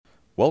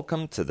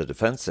Welcome to the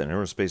Defense and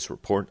Aerospace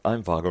Report.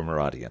 I'm Vago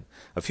Muradian.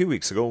 A few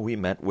weeks ago, we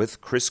met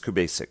with Chris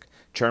Kubasik,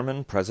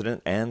 Chairman,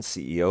 President, and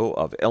CEO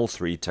of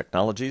L3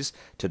 Technologies,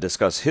 to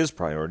discuss his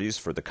priorities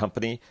for the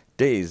company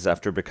days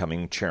after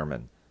becoming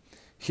chairman.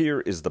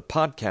 Here is the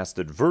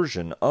podcasted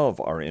version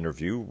of our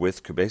interview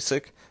with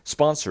Kubasik,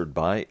 sponsored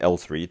by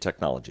L3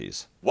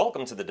 Technologies.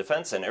 Welcome to the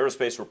Defense and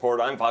Aerospace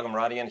Report. I'm Vago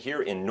Muradian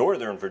here in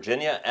Northern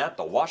Virginia at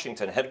the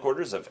Washington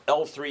headquarters of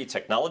L3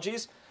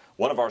 Technologies,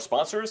 one of our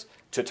sponsors,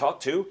 to talk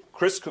to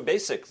Chris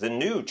Kubasik, the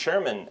new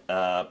chairman,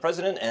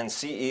 president, and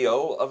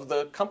CEO of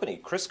the company.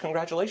 Chris,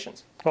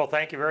 congratulations. Well,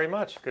 thank you very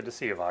much. Good to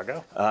see you,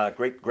 Vago.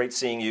 Great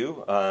seeing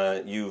you.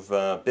 You've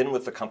been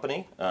with the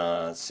company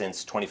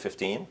since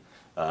 2015.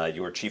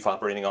 You were Chief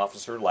Operating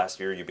Officer. Last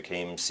year you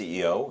became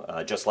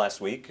CEO. Just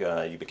last week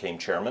you became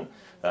Chairman,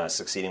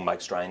 succeeding Mike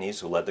Strianese,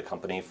 who led the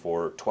company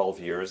for 12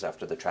 years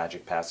after the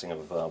tragic passing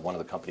of one of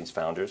the company's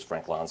founders,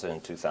 Frank Lanza,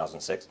 in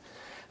 2006.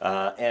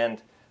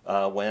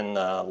 When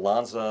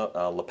Lanza,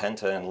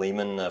 LaPenta, and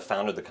Lehman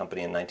founded the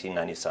company in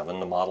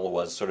 1997, the model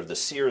was sort of the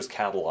Sears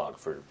catalog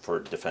for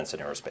defense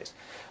and aerospace.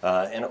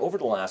 And over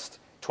the last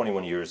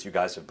 21 years, you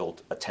guys have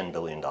built a $10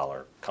 billion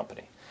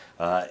company.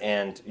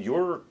 And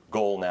your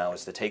goal now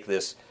is to take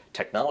this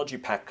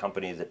technology-packed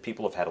company that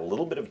people have had a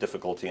little bit of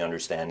difficulty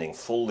understanding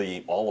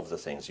fully all of the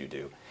things you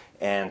do,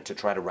 and to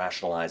try to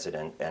rationalize it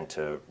and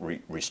to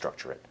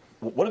restructure it.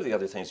 One of the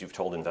other things you've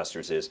told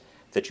investors is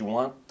that you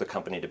want the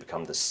company to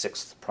become the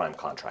sixth prime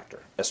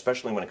contractor,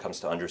 especially when it comes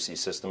to undersea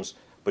systems,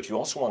 but you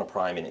also want to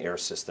prime in air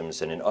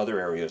systems and in other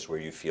areas where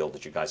you feel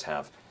that you guys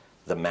have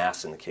the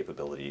mass and the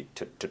capability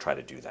to try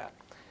to do that.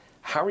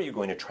 How are you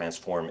going to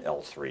transform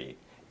L3?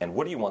 And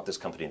what do you want this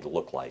company to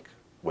look like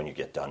when you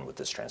get done with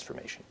this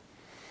transformation?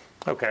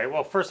 Okay,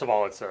 well, first of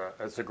all, it's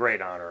a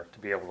great honor to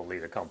be able to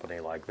lead a company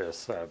like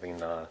this.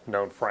 Having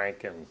known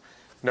Frank and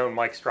known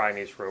Mike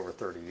Strianese for over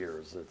 30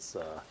 years,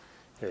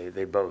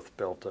 they both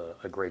built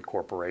a great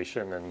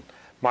corporation, and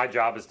my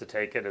job is to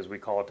take it, as we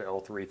call it, to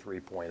L3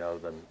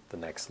 3.0, the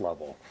next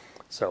level.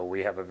 So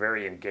we have a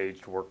very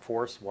engaged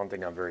workforce. One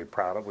thing I'm very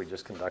proud of, we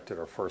just conducted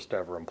our first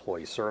ever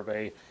employee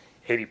survey,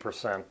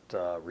 80%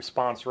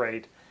 response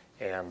rate,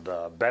 and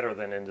better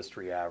than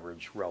industry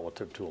average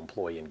relative to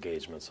employee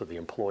engagement. So the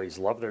employees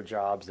love their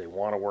jobs, they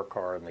want to work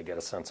hard, and they get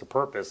a sense of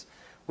purpose,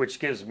 which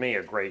gives me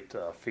a great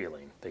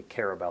feeling. They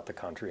care about the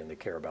country and they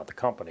care about the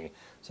company.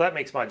 So that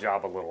makes my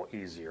job a little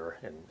easier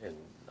in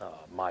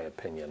my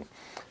opinion.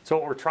 So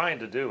what we're trying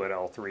to do at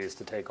L3 is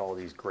to take all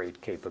these great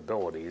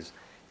capabilities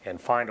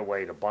and find a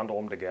way to bundle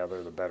them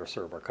together to better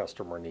serve our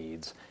customer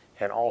needs,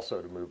 and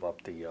also to move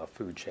up the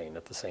food chain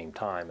at the same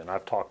time. And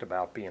I've talked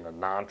about being a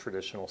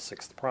non-traditional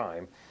sixth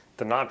prime.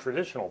 The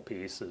non-traditional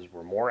piece is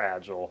we're more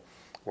agile,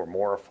 we're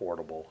more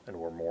affordable, and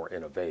we're more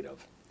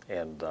innovative.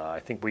 And I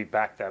think we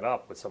backed that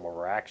up with some of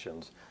our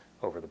actions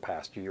over the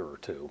past year or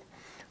two.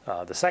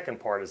 The second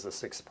part is the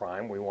sixth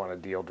prime. We want to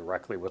deal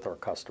directly with our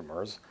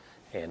customers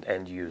and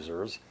end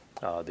users.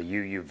 The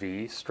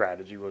UUV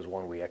strategy was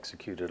one we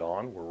executed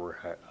on, where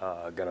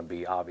we're going to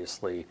be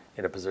obviously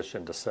in a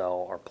position to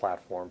sell our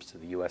platforms to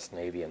the U.S.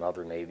 Navy and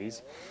other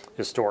navies.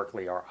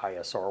 Historically, our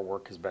ISR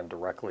work has been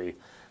directly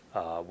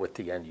with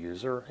the end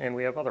user, and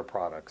we have other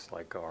products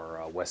like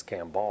our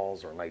Westcam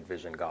balls or night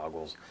vision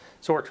goggles.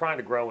 So we're trying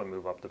to grow and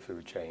move up the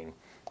food chain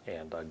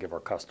and give our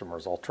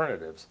customers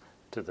alternatives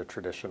to the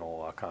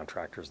traditional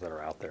contractors that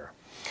are out there.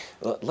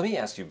 Let me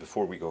ask you,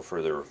 before we go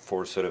further,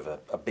 for sort of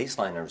a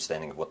baseline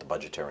understanding of what the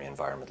budgetary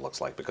environment looks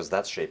like, because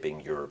that's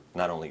shaping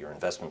not only your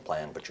investment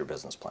plan but your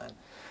business plan.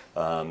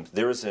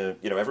 There is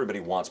everybody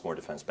wants more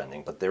defense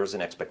spending, but there is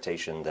an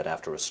expectation that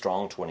after a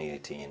strong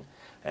 2018,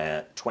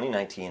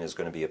 2019 is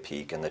going to be a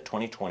peak, and that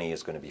 2020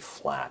 is going to be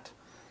flat,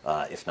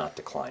 if not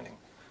declining.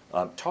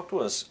 Talk to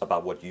us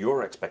about what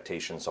your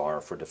expectations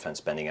are for defense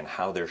spending and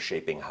how they're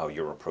shaping how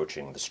you're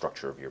approaching the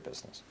structure of your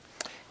business.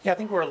 Yeah, I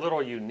think we're a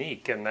little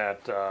unique in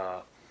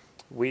that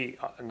we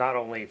not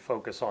only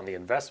focus on the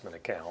investment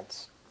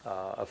accounts,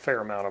 a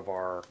fair amount of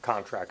our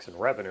contracts and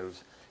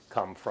revenues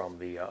come from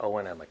the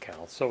O&M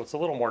accounts. So it's a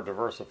little more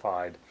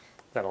diversified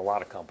than a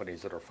lot of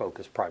companies that are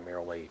focused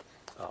primarily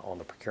on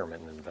the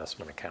procurement and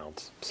investment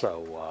accounts.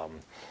 So,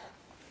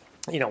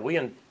 we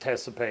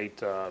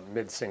anticipate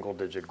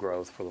mid-single-digit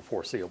growth for the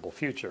foreseeable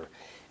future.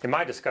 In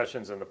my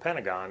discussions in the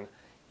Pentagon,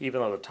 even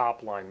though the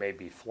top line may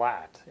be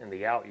flat in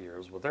the out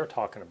years, what they're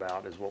talking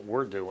about is what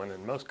we're doing,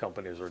 and most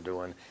companies are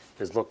doing,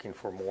 is looking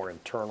for more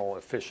internal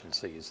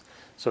efficiencies.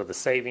 So the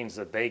savings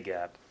that they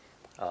get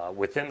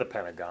within the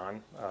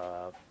Pentagon,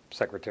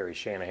 Secretary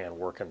Shanahan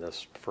working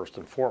this first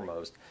and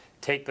foremost,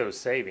 take those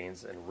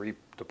savings and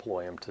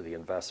redeploy them to the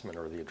investment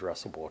or the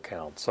addressable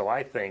account. So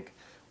I think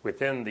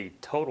within the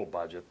total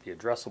budget, the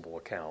addressable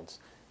accounts,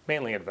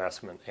 mainly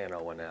investment and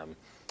O&M,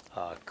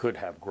 could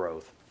have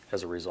growth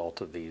as a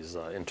result of these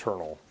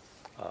internal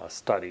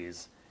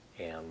studies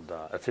and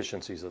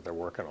efficiencies that they're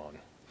working on.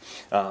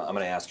 I'm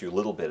going to ask you a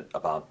little bit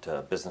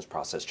about business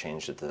process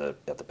change at the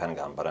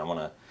Pentagon, but I want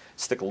to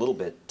stick a little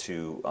bit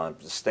to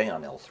stay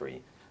on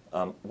L3.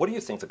 What do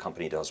you think the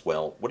company does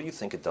well? What do you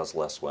think it does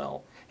less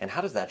well? And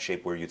how does that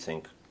shape where you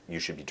think you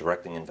should be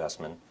directing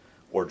investment,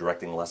 or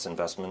directing less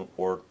investment,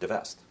 or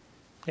divest?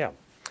 Yeah.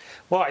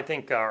 Well, I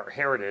think our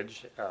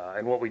heritage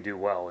and what we do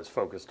well is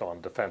focused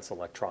on defense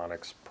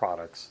electronics,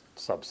 products,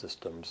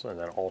 subsystems, and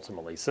then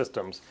ultimately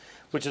systems,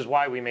 which is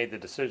why we made the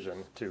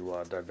decision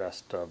to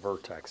divest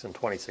Vertex. In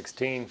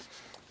 2016,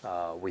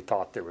 we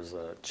thought there was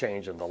a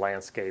change in the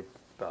landscape.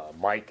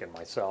 Mike and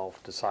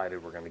myself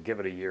decided we're going to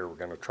give it a year. We're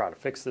going to try to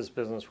fix this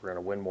business. We're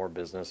going to win more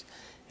business.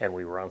 And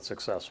we were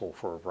unsuccessful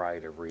for a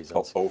variety of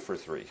reasons. 0 for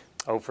 3.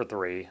 0 for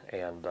 3.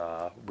 And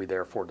we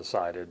therefore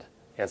decided,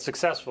 and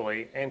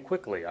successfully and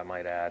quickly, I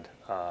might add,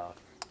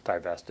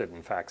 divested.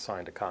 In fact,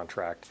 signed a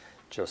contract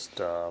just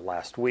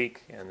last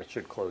week, and it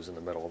should close in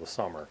the middle of the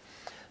summer.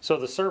 So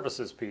the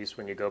services piece,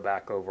 when you go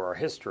back over our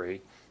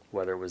history,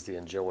 whether it was the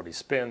Agility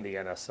spin, the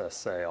NSS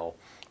sale,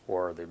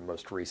 or the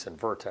most recent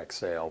Vertex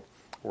sale,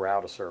 we're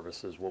out of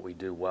services. What we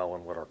do well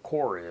and what our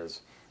core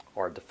is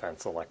are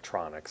defense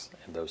electronics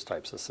and those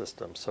types of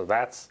systems. So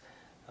that's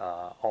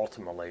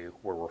ultimately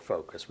where we're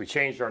focused. We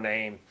changed our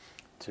name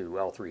to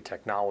L3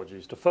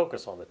 Technologies to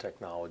focus on the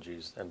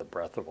technologies and the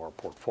breadth of our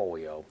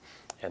portfolio,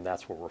 and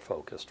that's where we're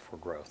focused for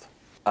growth.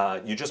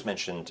 You just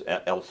mentioned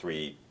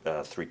L3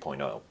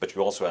 3.0, but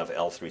you also have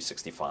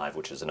L365,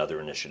 which is another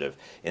initiative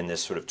in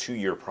this sort of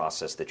 2-year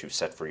process that you've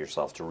set for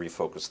yourself to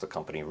refocus the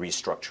company,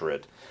 restructure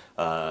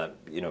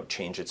it,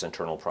 change its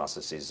internal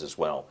processes as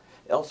well.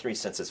 L3,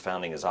 since its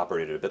founding, has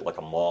operated a bit like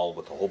a mall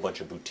with a whole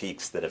bunch of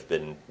boutiques that have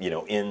been,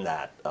 in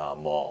that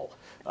mall.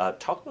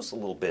 Talk to us a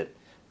little bit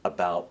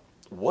about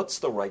what's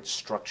the right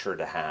structure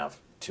to have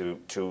to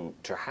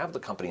have the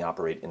company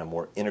operate in a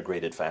more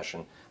integrated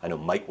fashion. I know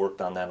Mike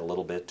worked on that a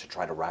little bit to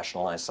try to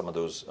rationalize some of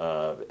those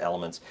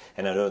elements,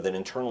 and I know that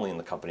internally in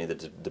the company the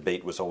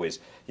debate was always,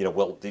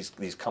 well,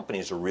 these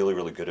companies are really,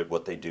 really good at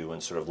what they do,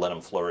 and sort of let them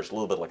flourish, a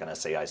little bit like an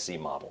SAIC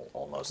model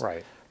almost.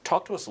 Right.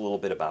 Talk to us a little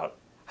bit about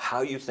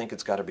how you think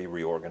it's got to be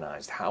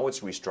reorganized, how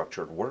it's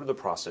restructured, what are the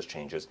process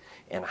changes,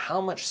 and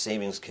how much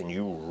savings can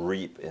you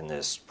reap in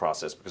this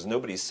process? Because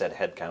nobody's said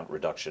headcount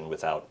reduction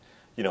without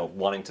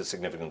wanting to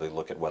significantly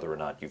look at whether or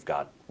not you've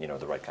got,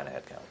 the right kind of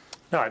headcount.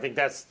 No, I think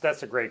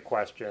that's a great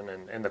question,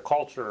 and the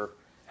culture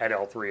at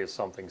L3 is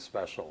something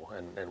special.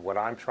 And what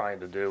I'm trying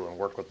to do and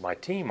work with my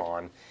team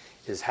on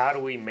is how do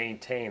we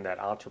maintain that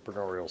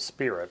entrepreneurial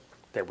spirit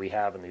that we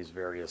have in these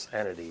various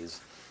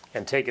entities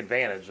and take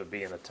advantage of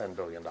being a $10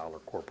 billion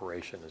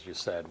corporation, as you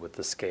said, with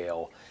the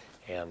scale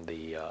and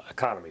the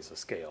economies of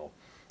scale.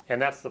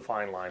 And that's the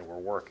fine line we're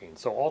working.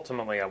 So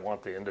ultimately, I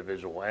want the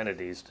individual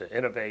entities to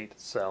innovate,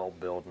 sell,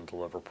 build, and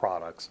deliver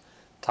products,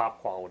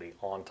 top quality,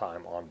 on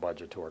time, on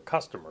budget to our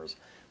customers.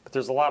 But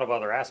there's a lot of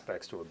other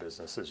aspects to a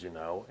business, as you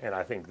know, and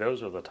I think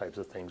those are the types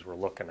of things we're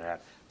looking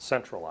at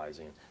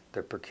centralizing: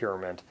 the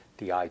procurement,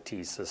 the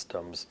IT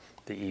systems,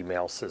 the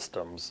email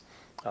systems,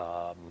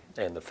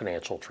 and the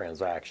financial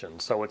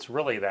transactions. So it's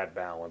really that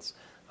balance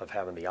of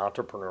having the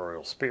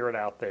entrepreneurial spirit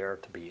out there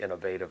to be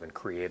innovative and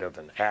creative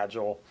and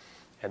agile,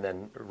 and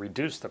then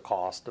reduce the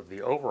cost of the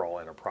overall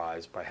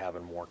enterprise by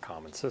having more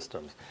common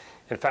systems.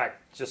 In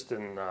fact, just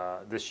in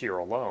this year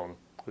alone,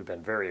 we've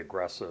been very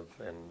aggressive,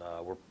 and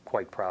we're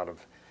quite proud of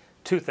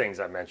 2 things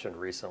I mentioned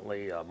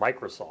recently.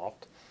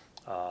 Microsoft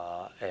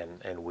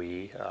and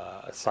we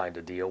signed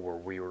a deal where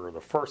we were the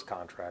first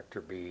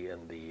contractor to be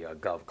in the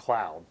Gov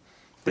Cloud.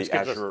 The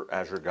Azure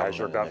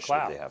Government Initiative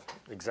Cloud. They have.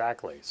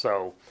 Exactly.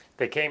 So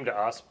they came to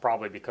us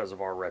probably because of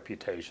our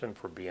reputation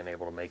for being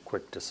able to make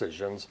quick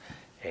decisions,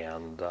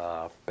 and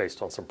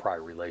based on some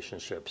prior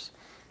relationships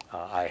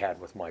I had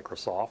with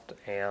Microsoft,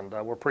 and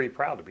we're pretty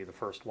proud to be the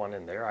first one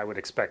in there. I would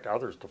expect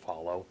others to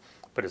follow,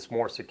 but it's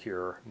more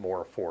secure,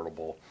 more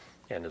affordable,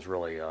 and is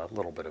really a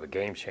little bit of a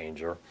game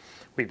changer.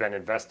 We've been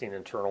investing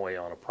internally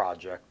on a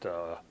project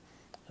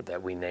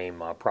that we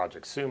name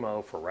Project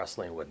Sumo, for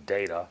wrestling with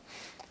data,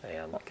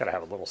 and got to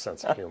have a little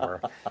sense of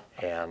humor.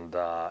 And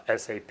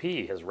SAP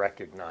has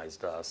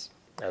recognized us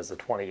as the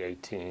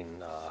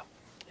 2018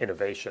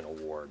 Innovation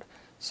Award.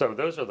 So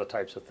those are the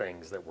types of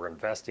things that we're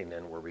investing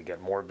in, where we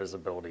get more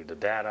visibility to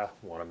data,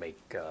 want to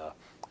make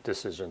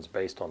decisions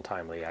based on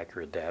timely,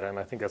 accurate data, and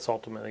I think that's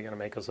ultimately going to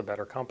make us a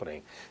better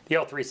company. The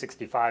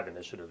L365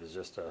 initiative is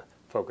just a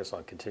focus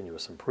on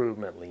continuous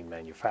improvement, lean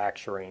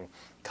manufacturing,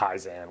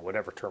 Kaizen,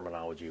 whatever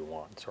terminology you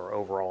want. It's our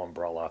overall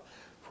umbrella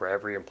for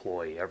every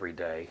employee, every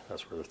day.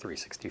 That's where the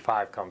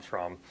 365 comes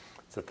from,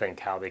 to think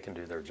how they can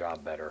do their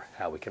job better,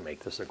 how we can make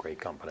this a great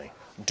company.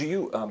 Do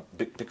you,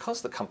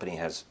 because the company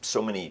has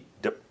so many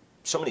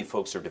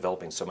folks are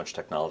developing so much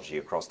technology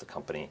across the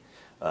company,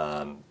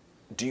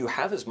 do you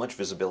have as much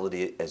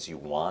visibility as you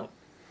want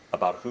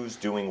about who's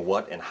doing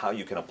what and how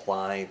you can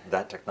apply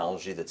that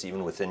technology that's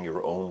even within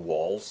your own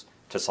walls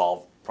to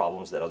solve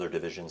problems that other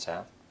divisions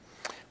have?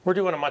 We're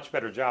doing a much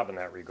better job in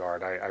that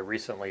regard. I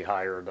recently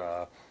hired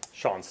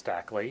Sean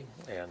Stackley,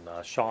 and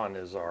Sean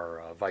is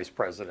our Vice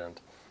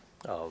President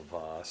of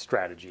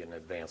Strategy and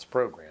Advanced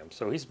Programs.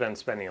 So he's been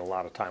spending a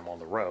lot of time on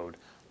the road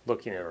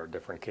looking at our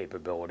different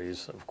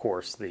capabilities. Of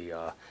course,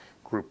 the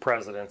group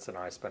presidents and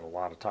I spend a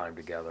lot of time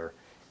together,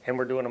 and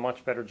we're doing a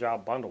much better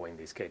job bundling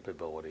these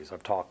capabilities.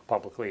 I've talked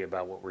publicly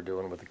about what we're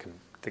doing with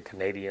the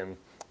Canadian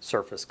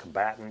Surface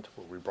Combatant,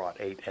 where we brought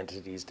 8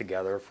 entities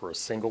together for a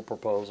single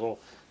proposal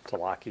to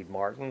Lockheed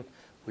Martin.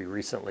 We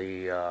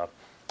recently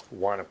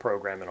won a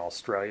program in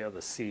Australia,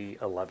 the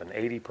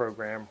C-1180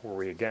 program, where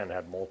we again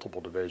had multiple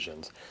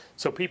divisions.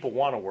 So people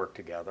want to work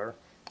together,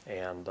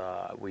 and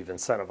we've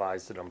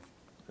incentivized them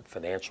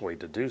financially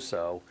to do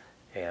so,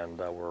 and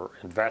we're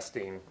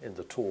investing in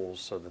the tools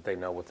so that they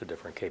know what the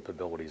different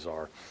capabilities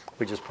are.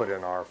 We just put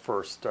in our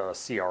first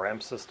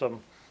CRM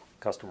system,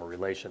 customer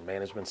relation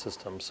management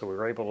system, so we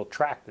were able to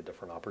track the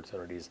different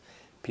opportunities.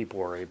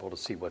 People are able to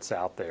see what's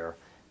out there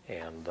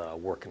and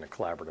work in a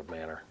collaborative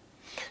manner.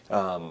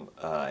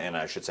 And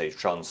I should say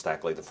Sean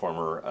Stackley, the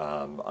former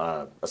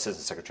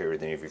Assistant Secretary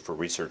of the Navy for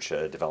Research,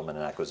 Development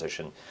and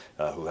Acquisition,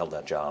 who held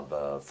that job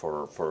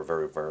for a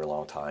very, very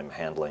long time,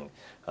 handling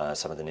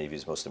some of the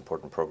Navy's most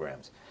important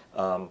programs.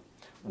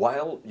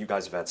 While you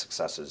guys have had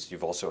successes,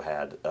 you've also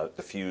had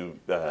a few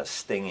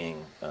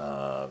stinging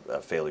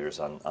failures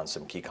on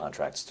some key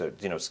contracts.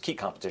 Key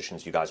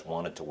competitions you guys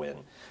wanted to win,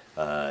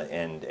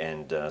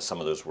 and some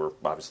of those were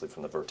obviously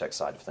from the Vertex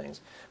side of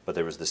things. But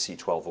there was the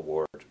C-12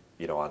 award,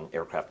 on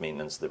aircraft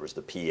maintenance. There was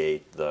the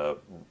P-8, the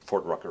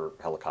Fort Rucker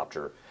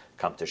helicopter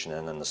competition,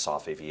 and then the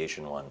SOF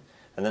Aviation one.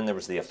 And then there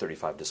was the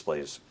F-35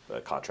 displays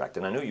contract.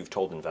 And I know you've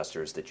told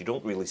investors that you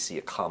don't really see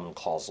a common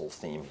causal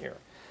theme here.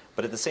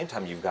 But at the same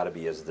time, you've got to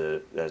be, as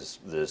the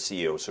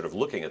CEO, sort of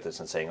looking at this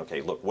and saying,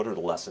 okay, look, what are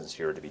the lessons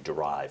here to be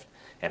derived?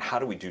 And how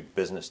do we do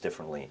business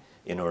differently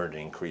in order to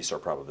increase our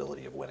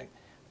probability of winning?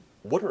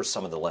 What are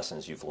some of the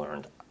lessons you've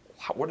learned?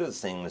 What are the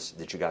things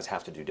that you guys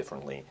have to do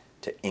differently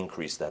to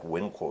increase that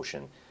win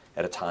quotient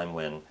at a time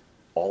when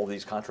all of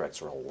these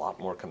contracts are a lot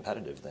more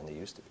competitive than they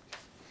used to be?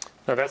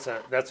 No,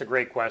 that's a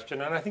great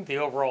question, and I think the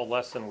overall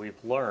lesson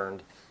we've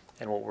learned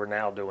and what we're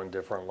now doing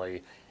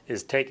differently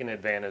is taking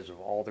advantage of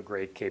all the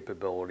great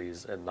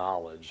capabilities and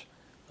knowledge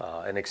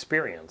and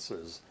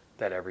experiences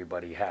that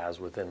everybody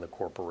has within the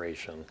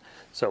corporation.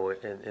 So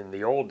in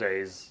the old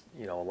days,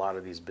 a lot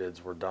of these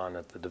bids were done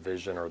at the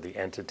division or the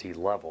entity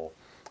level.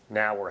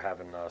 Now we're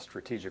having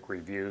strategic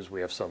reviews. We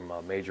have some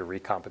major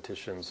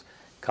recompetitions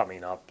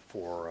coming up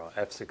for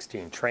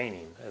F-16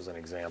 training, as an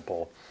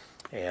example.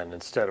 And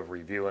instead of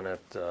reviewing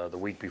it the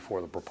week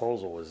before the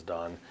proposal is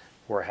done,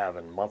 we're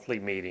having monthly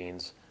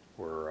meetings.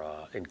 We're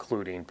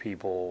including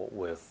people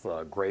with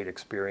great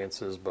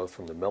experiences, both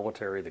from the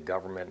military, the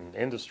government, and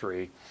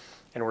industry.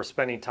 And we're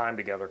spending time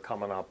together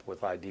coming up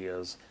with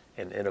ideas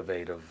and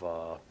innovative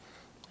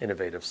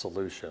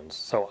solutions.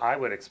 So I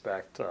would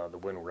expect the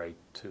win rate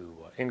to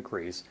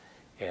increase.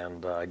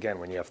 And again,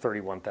 when you have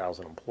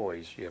 31,000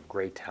 employees, you have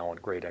great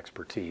talent, great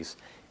expertise,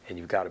 and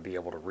you've got to be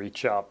able to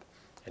reach up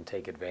and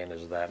take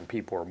advantage of that. And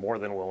people are more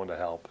than willing to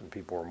help, and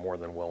people are more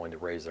than willing to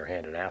raise their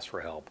hand and ask for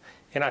help.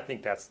 And I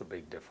think that's the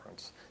big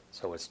difference.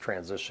 So it's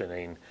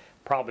transitioning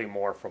probably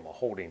more from a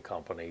holding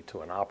company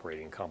to an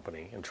operating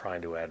company and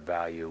trying to add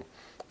value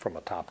from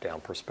a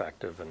top-down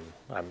perspective, and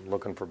I'm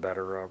looking for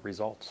better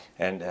results.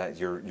 And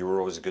you were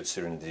always a good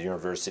student at the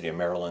University of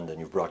Maryland,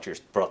 and you've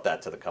brought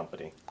that to the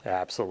company.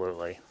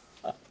 Absolutely.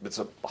 It's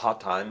a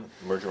hot time.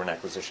 Merger and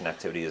acquisition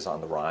activity is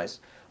on the rise,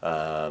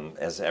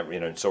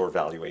 and so are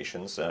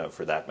valuations,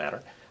 for that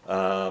matter.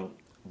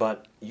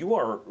 But you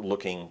are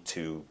looking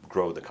to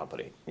grow the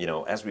company.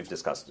 As we've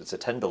discussed, it's a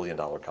 $10 billion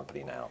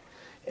company now,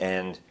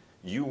 and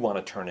you want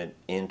to turn it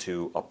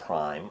into a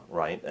prime,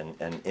 right?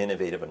 An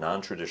innovative, a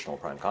non-traditional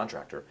prime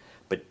contractor.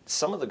 But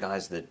some of the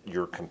guys that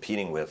you're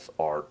competing with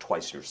are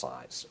twice your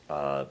size,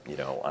 on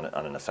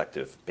an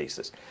effective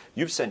basis.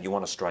 You've said you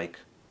want to strike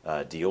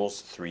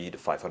deals $300 to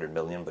 $500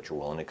 million, but you're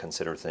willing to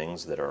consider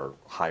things that are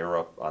higher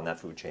up on that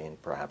food chain,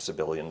 perhaps $1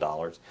 billion,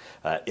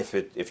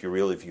 if you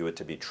really view it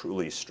to be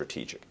truly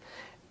strategic.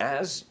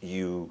 As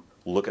you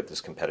look at this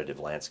competitive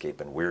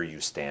landscape and where you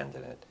stand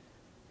in it,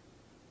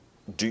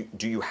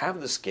 do you have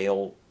the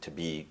scale to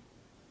be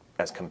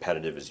as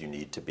competitive as you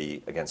need to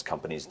be against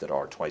companies that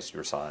are twice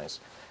your size?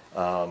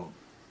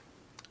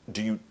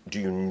 Do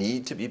you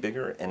need to be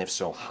bigger, and if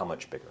so, how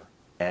much bigger,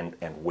 and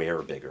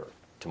where bigger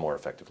to more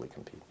effectively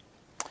compete?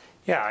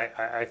 Yeah,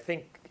 I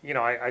think,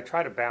 I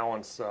try to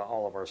balance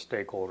all of our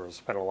stakeholders,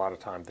 spend a lot of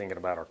time thinking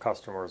about our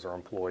customers, our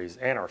employees,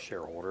 and our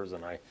shareholders,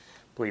 and I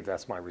believe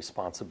that's my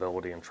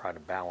responsibility, and try to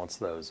balance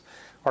those.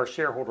 Our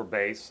shareholder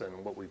base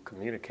and what we've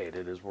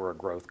communicated is we're a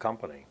growth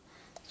company.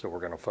 So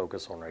we're going to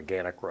focus on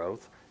organic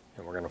growth,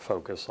 and we're going to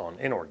focus on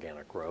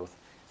inorganic growth.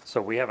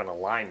 So we have an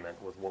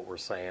alignment with what we're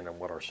saying and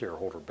what our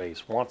shareholder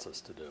base wants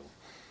us to do.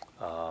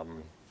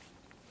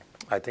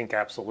 I think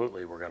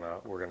absolutely we're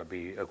going to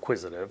be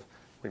acquisitive.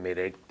 We made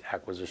 8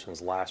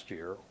 acquisitions last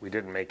year. We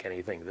didn't make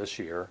anything this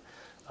year.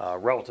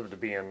 Relative to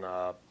being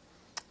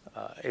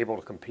able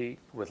to compete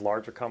with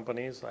larger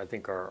companies, I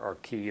think our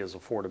key is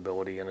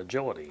affordability and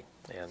agility.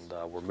 And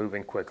we're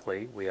moving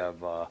quickly. We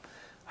have,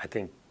 I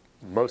think,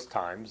 most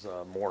times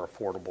more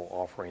affordable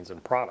offerings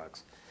and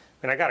products.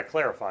 And I got to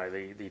clarify,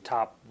 the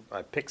top,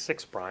 I picked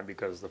 6 prime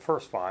because the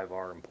first 5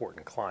 are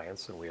important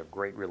clients, and we have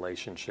great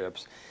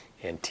relationships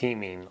and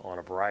teaming on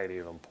a variety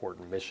of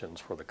important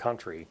missions for the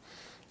country.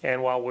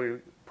 And while we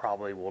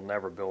probably will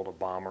never build a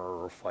bomber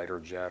or a fighter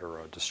jet or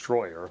a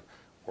destroyer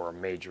or a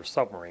major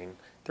submarine,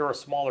 there are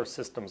smaller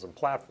systems and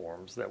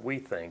platforms that we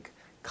think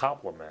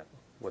complement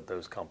what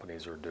those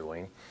companies are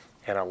doing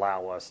and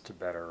allow us to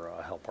better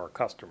help our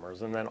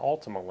customers. And then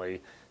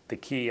ultimately, the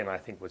key, and I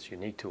think what's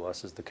unique to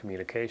us, is the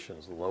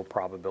communications. Low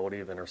probability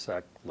of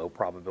intersect, low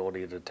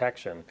probability of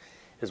detection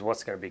is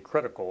what's going to be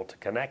critical to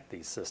connect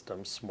these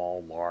systems,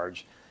 small,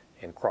 large,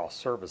 and cross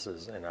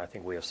services. And I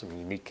think we have some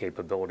unique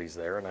capabilities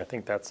there. And I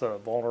think that's a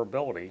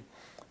vulnerability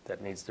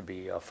that needs to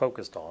be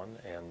focused on.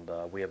 And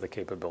we have the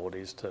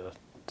capabilities to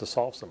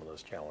solve some of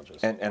those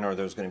challenges. And are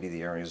those going to be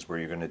the areas where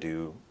you're going to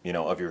do,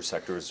 of your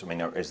sectors? I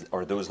mean,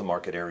 are those the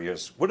market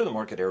areas? What are the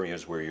market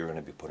areas where you're going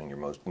to be putting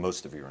your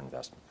most of your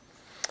investment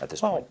at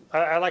this point?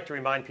 I like to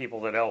remind people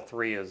that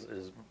L3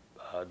 is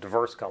a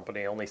diverse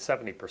company. Only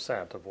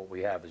 70% of what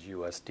we have is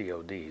U.S.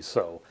 DoD.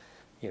 So,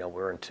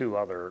 we're in 2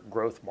 other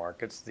growth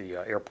markets, the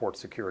airport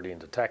security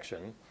and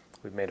detection.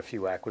 We've made a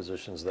few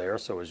acquisitions there.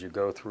 So as you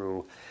go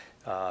through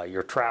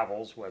your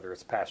travels, whether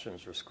it's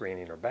passenger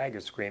screening or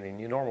baggage screening,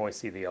 you normally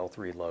see the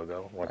L3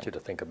 logo. I want you to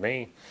think of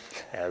me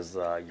as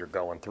you're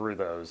going through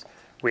those.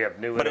 We have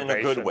new innovations. But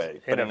in a good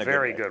way. In a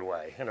very good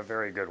way. In a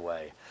very good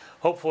way.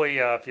 Hopefully,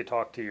 if you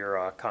talk to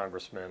your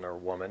congressman or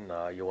woman,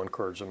 you'll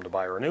encourage them to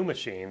buy our new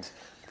machines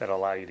that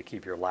allow you to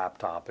keep your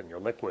laptop and your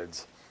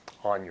liquids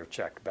on your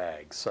checked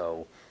bag.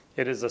 So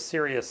it is a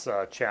serious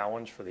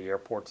challenge for the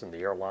airports and the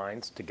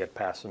airlines to get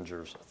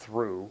passengers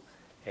through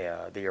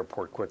the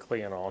airport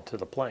quickly and onto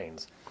the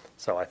planes.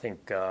 So I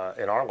think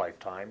in our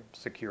lifetime,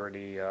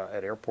 security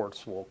at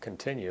airports will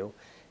continue,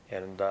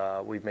 and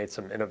we've made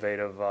some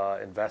innovative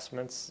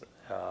investments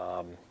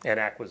and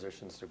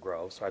acquisitions to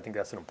grow. So I think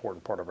that's an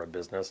important part of our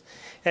business.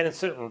 And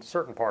in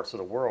certain parts of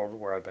the world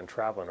where I've been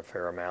traveling a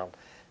fair amount,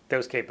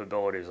 those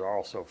capabilities are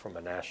also from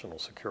a national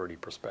security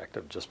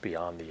perspective, just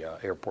beyond the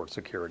airport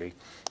security.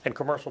 And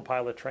commercial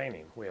pilot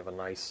training. We have a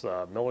nice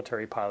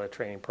military pilot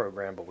training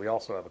program, but we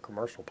also have a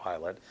commercial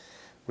pilot.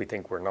 We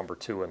think we're number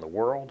 2 in the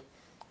world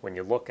when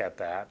you look at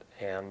that.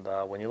 And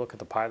when you look at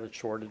the pilot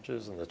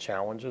shortages and the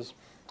challenges,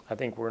 I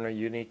think we're in a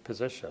unique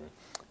position.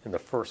 In the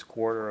first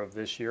quarter of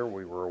this year,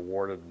 we were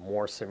awarded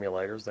more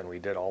simulators than we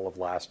did all of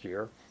last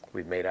year.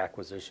 We've made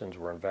acquisitions,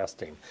 we're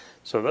investing.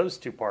 So those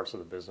 2 parts of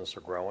the business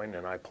are growing,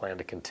 and I plan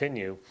to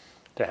continue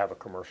to have a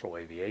commercial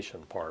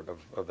aviation part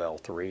of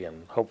L3,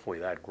 and hopefully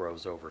that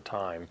grows over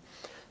time.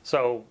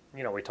 So,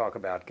 we talk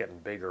about getting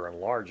bigger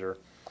and larger.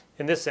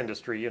 In this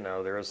industry,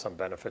 there is some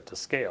benefit to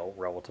scale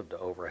relative to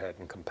overhead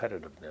and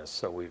competitiveness.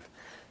 So we've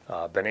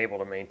been able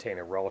to maintain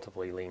a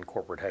relatively lean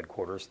corporate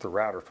headquarters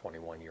throughout our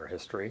 21-year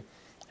history.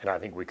 And I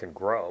think we can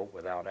grow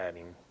without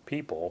adding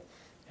people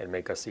and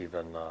make us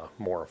even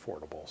more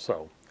affordable.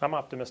 So I'm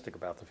optimistic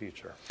about the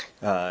future.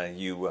 When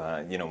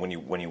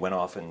you went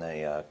off in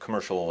the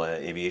commercial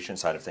aviation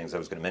side of things, I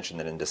was going to mention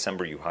that in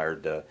December you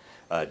hired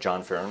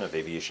John Farron of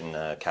Aviation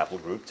Capital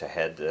Group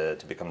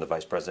to become the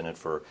vice president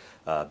for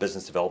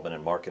business development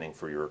and marketing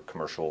for your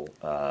commercial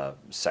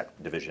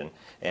division.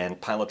 And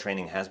pilot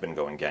training has been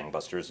going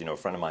gangbusters. A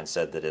friend of mine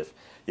said that if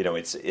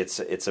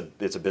it's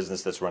a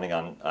business that's running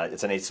on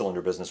it's an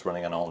 8-cylinder business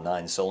running on all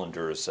 9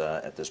 cylinders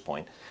at this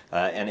point,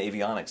 and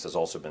avionics has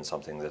also been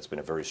something that's been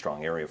a very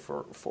strong area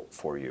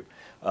for you.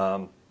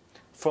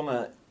 From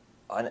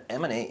an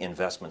M&A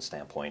investment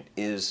standpoint,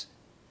 it's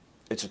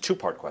a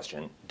 2-part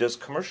question. Does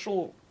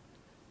commercial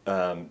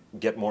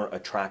get more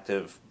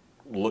attractive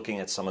looking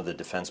at some of the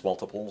defense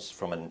multiples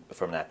from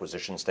an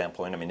acquisition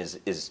standpoint? I mean,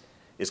 is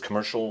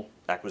commercial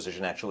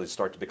acquisition actually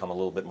start to become a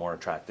little bit more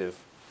attractive?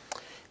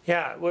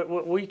 Yeah,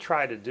 what we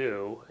try to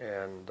do,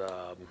 and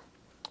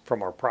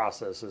from our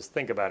process, is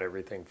think about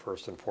everything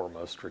first and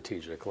foremost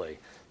strategically.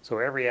 So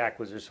every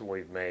acquisition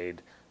we've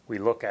made, we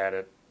look at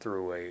it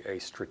through a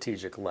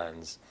strategic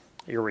lens,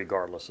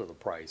 irregardless of the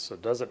price. So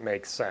does it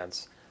make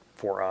sense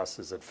for us?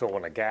 Is it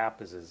filling a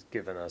gap? Is it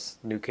giving us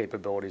new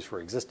capabilities for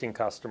existing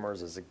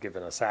customers? Is it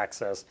giving us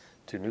access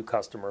to new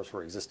customers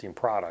for existing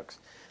products?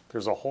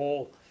 There's a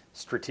whole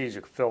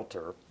strategic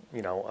filter,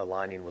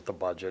 aligning with the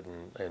budget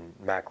and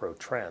macro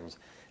trends.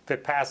 If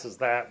it passes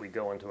that, we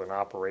go into an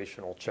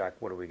operational check.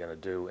 What are we going to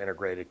do?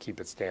 Integrate it, keep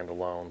it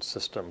standalone,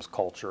 systems,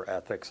 culture,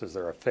 ethics, is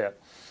there a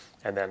fit?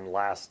 And then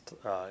last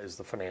is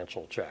the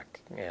financial check.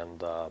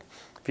 And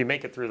if you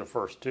make it through the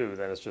first 2,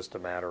 then it's just a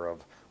matter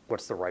of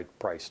what's the right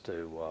price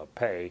to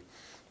pay.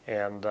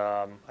 And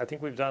I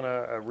think we've done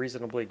a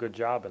reasonably good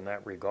job in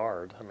that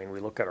regard. I mean, we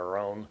look at our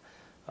own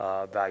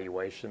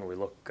valuation. We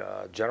look,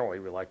 generally,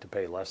 we like to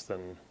pay less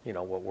than,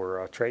 what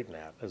we're trading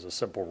at as a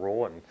simple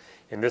rule. And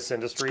in this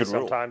industry,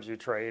 sometimes you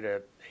trade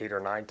at 8 or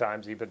 9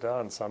 times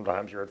EBITDA, and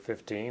sometimes you're at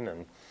 15,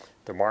 and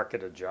the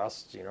market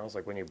adjusts. It's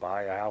like when you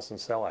buy a house and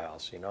sell a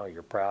house.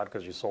 You're proud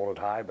because you sold it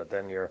high, but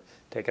then you're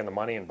taking the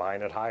money and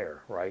buying it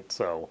higher, right?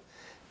 So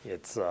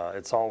it's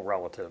all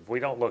relative. We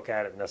don't look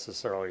at it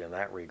necessarily in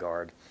that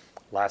regard.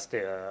 Last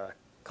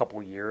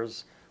couple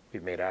years,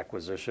 we've made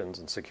acquisitions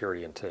in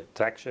security and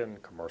detection,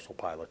 commercial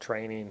pilot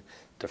training,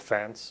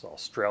 defense,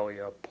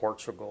 Australia,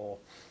 Portugal,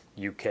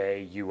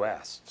 UK,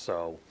 US.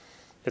 So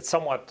it's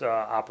somewhat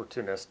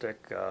opportunistic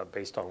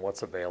based on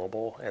what's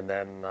available. And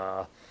then,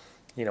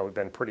 we've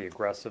been pretty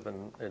aggressive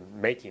in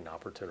making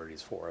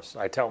opportunities for us.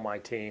 I tell my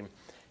team,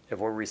 if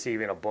we're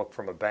receiving a book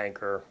from a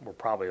banker, we're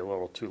probably a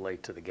little too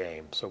late to the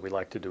game. So we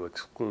like to do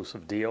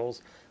exclusive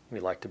deals. We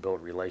like to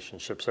build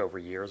relationships over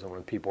years. And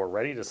when people are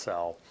ready to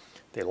sell,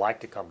 they like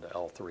to come to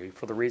L3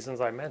 for the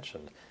reasons I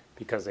mentioned,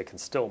 because they can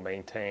still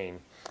maintain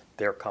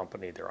their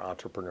company, their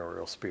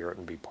entrepreneurial spirit,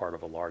 and be part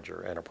of a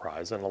larger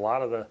enterprise. And a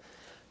lot of the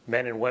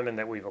men and women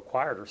that we've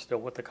acquired are still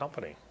with the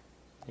company,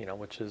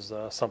 which is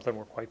something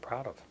we're quite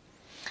proud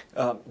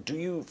of. Do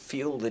you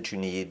feel that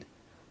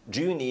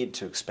do you need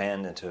to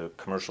expand into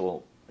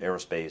commercial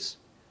aerospace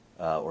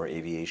or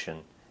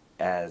aviation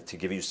to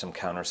give you some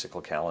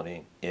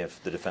counter-cyclicality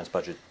if the defense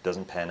budget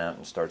doesn't pan out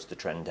and starts to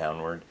trend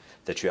downward,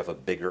 that you have a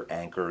bigger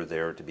anchor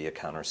there to be a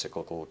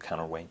counter-cyclical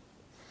counterweight?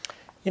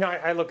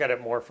 I look at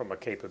it more from a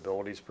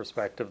capabilities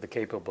perspective. The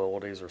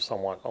capabilities are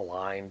somewhat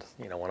aligned.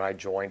 When I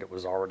joined, it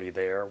was already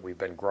there. We've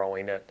been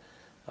growing it.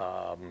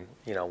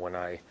 When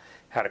I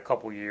had a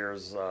couple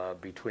years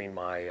between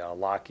my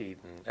Lockheed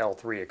and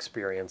L3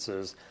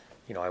 experiences,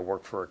 I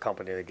worked for a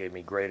company that gave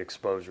me great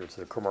exposure to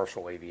the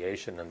commercial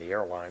aviation and the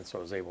airline, so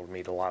I was able to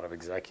meet a lot of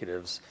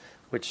executives,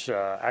 which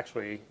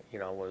actually,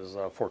 was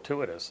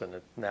fortuitous, and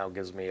it now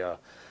gives me a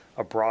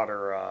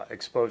broader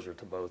exposure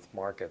to both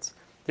markets.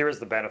 There is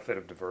the benefit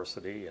of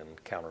diversity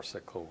and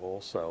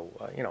countercyclical, so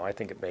I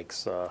think it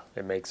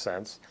makes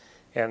sense.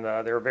 And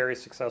there are very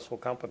successful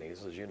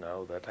companies, as you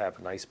know, that have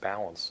a nice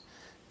balance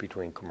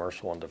between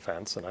commercial and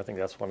defense, and I think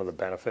that's one of the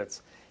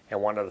benefits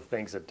and one of the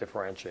things that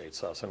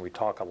differentiates us. And we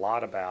talk a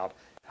lot about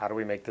how do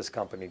we make this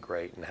company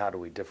great and how do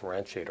we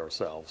differentiate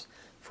ourselves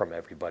from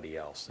everybody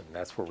else. And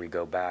that's where we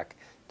go back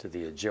to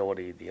the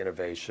agility, the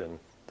innovation,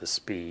 the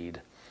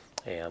speed,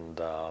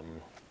 and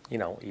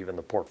even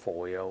the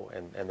portfolio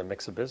and the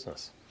mix of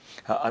business.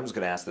 I was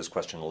going to ask this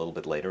question a little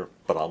bit later,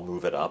 but I'll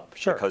move it up.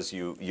 Sure. Because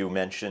you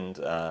mentioned,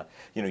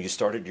 you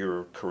started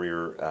your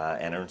career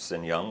at Ernst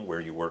 & Young, where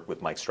you worked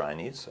with Mike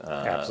Strineys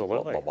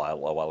Absolutely. a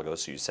while ago.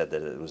 So you said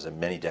that it was a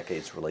many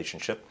decades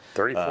relationship.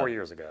 34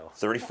 years ago.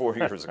 34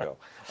 years ago.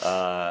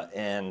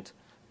 And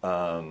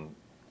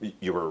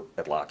you were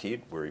at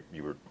Lockheed, where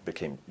you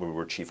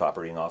were chief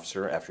operating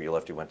officer. After you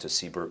left, you went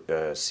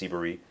to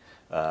Seabury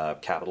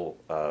Capital,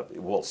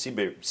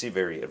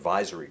 Seabury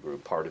Advisory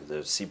Group, part of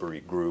the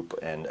Seabury Group,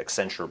 and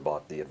Accenture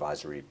bought the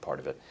advisory part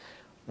of it.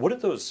 What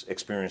did those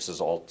experiences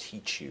all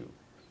teach you?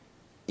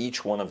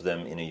 Each one of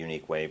them in a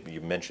unique way.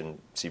 You mentioned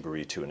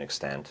Seabury to an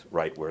extent,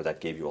 right, where that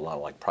gave you a lot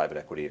of private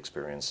equity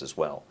experience as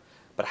well.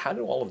 But how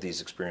do all of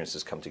these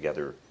experiences come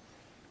together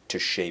to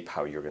shape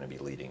how you're going to be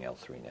leading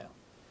L3 now?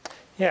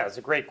 Yeah, it's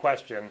a great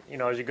question.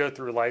 As you go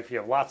through life, you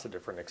have lots of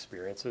different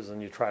experiences,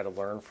 and you try to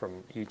learn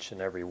from each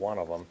and every one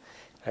of them.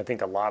 I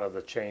think a lot of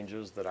the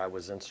changes that I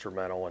was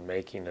instrumental in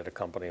making at a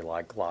company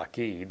like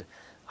Lockheed,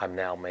 I'm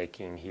now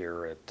making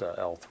here at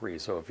L3.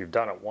 So if you've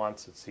done it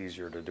once, it's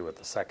easier to do it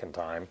the second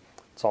time.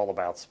 It's all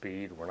about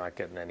speed. We're not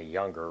getting any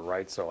younger,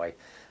 right? So I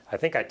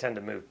think I tend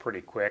to move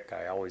pretty quick.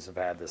 I always have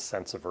had this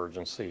sense of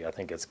urgency. I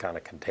think it's kind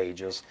of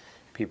contagious.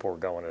 People are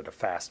going at a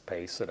fast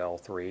pace at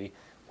L3.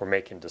 We're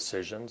making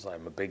decisions.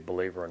 I'm a big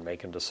believer in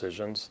making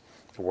decisions.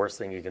 The worst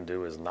thing you can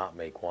do is not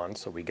make one.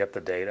 So we get the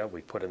data,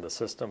 we put in the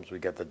systems, we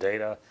get the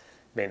data.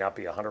 May not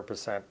be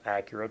 100%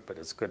 accurate, but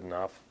it's good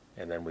enough,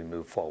 and then we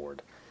move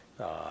forward.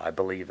 I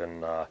believe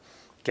in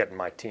getting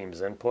my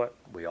team's input.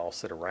 We all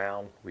sit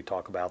around, we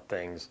talk about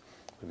things,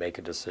 we make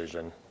a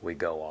decision, we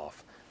go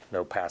off.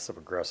 No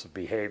passive-aggressive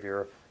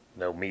behavior,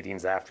 no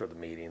meetings after the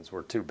meetings.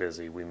 We're too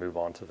busy, we move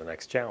on to the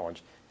next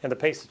challenge. And the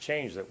pace of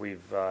change that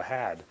we've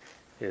had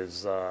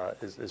is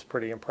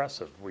pretty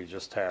impressive. We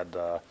just had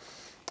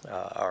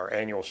our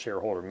annual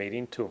shareholder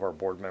meeting. 2 of our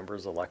board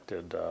members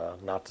elected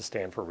not to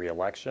stand for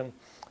re-election.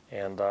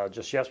 And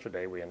just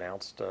yesterday, we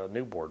announced a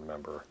new board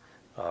member,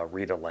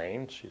 Rita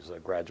Lane. She's a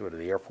graduate of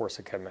the Air Force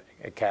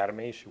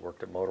Academy. She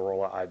worked at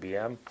Motorola,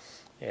 IBM,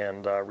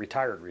 and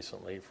retired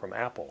recently from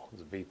Apple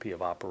as a VP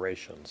of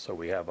Operations. So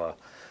we have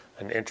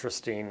an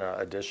interesting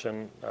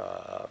addition.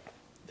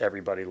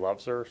 Everybody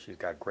loves her. She's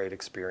got great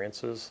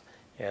experiences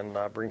and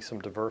brings some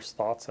diverse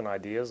thoughts and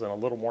ideas and a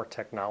little more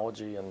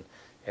technology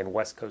and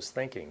West Coast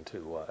thinking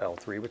to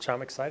L3, which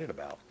I'm excited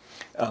about.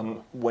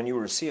 When you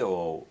were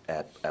COO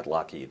at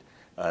Lockheed,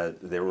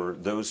 there were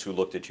those who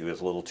looked at you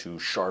as a little too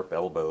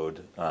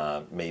sharp-elbowed,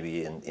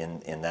 maybe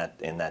in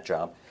that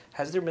job.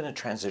 Has there been a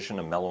transition,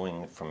 a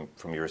mellowing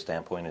from your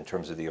standpoint in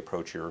terms of the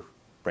approach you're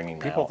bringing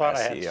now? People thought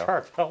I had CEO?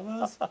 sharp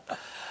elbows.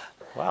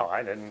 Wow,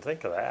 I didn't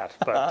think of that.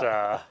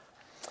 But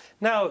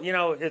no,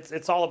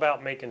 it's all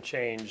about making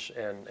change,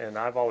 and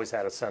I've always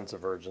had a sense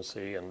of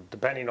urgency. And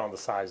depending on the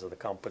size of the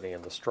company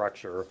and the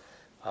structure,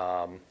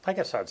 I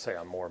guess I'd say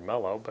I'm more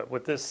mellow. But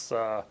with this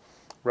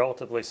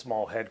relatively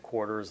small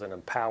headquarters and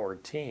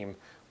empowered team,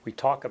 we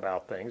talk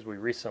about things. We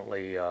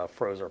recently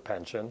froze our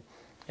pension.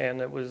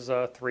 And it was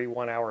 3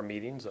 one-hour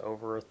meetings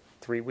over a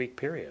 3-week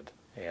period.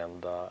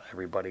 And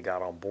everybody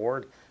got on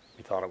board.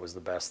 We thought it was the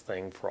best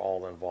thing for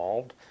all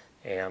involved.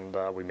 And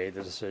we made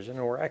the decision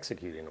and we're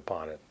executing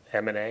upon it.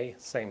 M&A,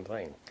 same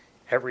thing.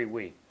 Every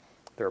week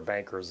there are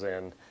bankers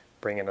in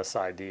bringing us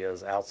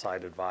ideas,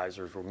 outside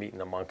advisors. We're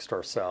meeting amongst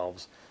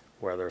ourselves,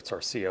 whether it's our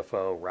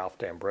CFO, Ralph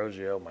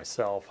D'Ambrosio,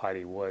 myself,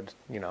 Heidi Wood.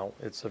 You know,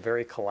 it's a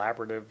very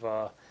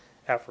collaborative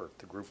effort,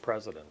 the group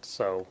president.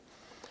 So,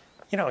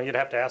 you know, you'd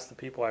have to ask the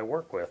people I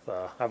work with.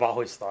 I've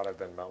always thought I've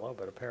been mellow,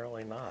 but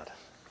apparently not.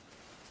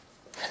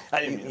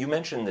 You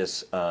mentioned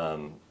this a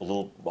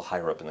little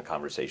higher up in the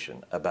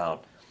conversation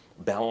about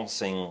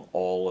balancing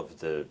all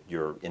of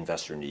your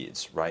investor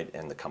needs, right,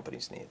 and the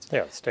company's needs.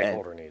 Yeah,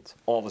 stakeholder needs.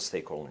 All the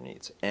stakeholder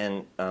needs.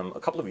 And a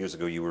couple of years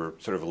ago, you were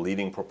sort of a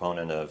leading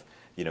proponent of,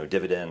 you know,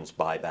 dividends,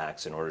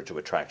 buybacks in order to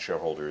attract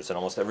shareholders, and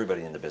almost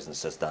everybody in the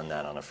business has done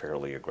that on a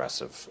fairly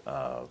aggressive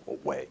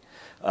way.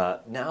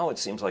 Now it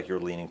seems like you're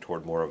leaning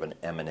toward more of an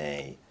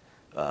M&A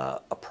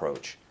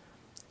approach.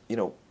 You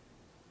know,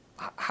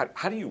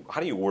 how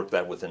do you work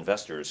that with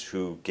investors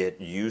who get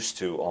used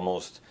to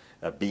almost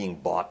being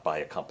bought by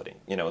a company?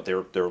 You know,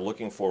 they're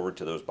looking forward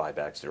to those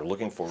buybacks. They're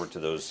looking forward to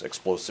those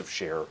explosive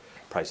share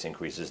price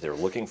increases. They're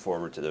looking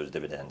forward to those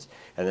dividends,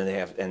 and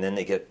then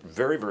they get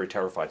very, very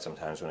terrified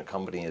sometimes when a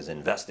company is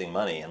investing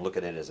money and look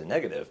at it as a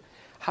negative.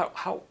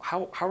 How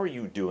are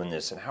you doing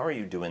this, and how are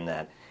you doing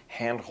that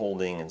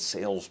hand-holding and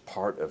sales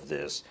part of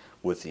this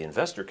with the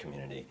investor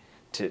community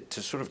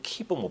to sort of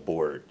keep them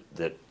aboard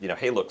that, you know,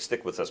 hey, look,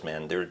 stick with us,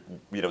 man.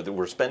 You know,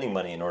 we're spending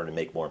money in order to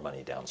make more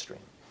money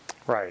downstream.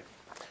 Right.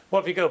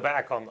 Well, if you go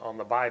back on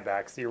the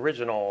buybacks, the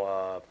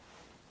original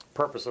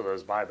purpose of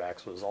those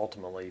buybacks was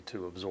ultimately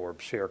to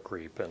absorb share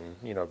creep. And,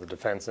 you know, the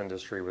defense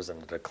industry was in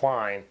a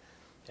decline,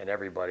 and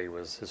everybody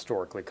was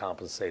historically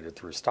compensated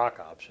through stock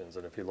options.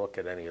 And if you look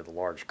at any of the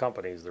large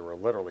companies, there were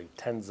literally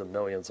tens of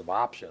millions of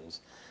options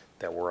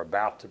that were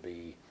about to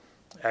be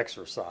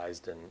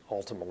exercised and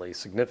ultimately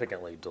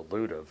significantly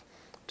dilutive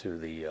to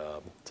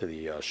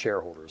the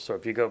shareholders. So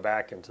if you go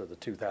back into the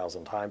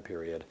 2000 time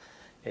period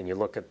and you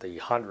look at the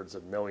hundreds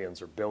of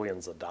millions or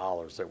billions of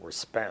dollars that were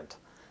spent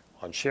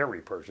on share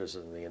repurchases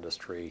in the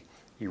industry,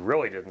 you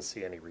really didn't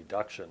see any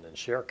reduction in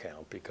share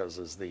count, because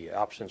as the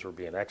options were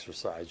being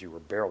exercised, you were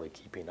barely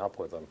keeping up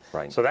with them.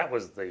 Right. So that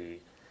was the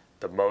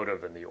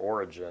motive and the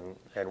origin.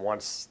 And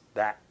once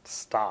that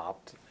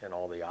stopped and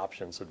all the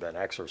options had been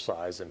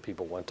exercised and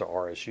people went to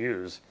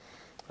RSUs,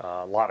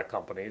 a lot of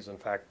companies, in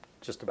fact,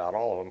 just about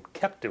all of them,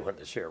 kept doing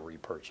the share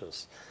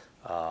repurchase.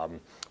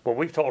 What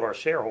we've told our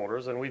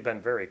shareholders, and we've been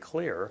very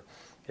clear,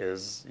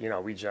 is, you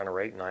know, we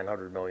generate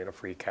 $900 million of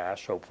free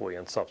cash, hopefully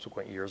in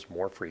subsequent years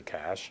more free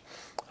cash.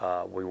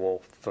 We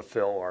will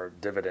fulfill our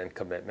dividend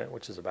commitment,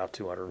 which is about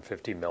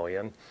 $250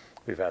 million.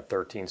 We've had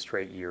 13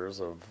 straight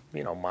years of,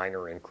 you know,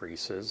 minor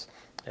increases,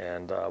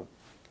 and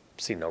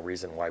see no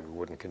reason why we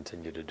wouldn't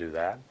continue to do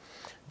that.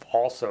 We've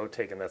also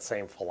taken that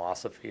same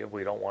philosophy of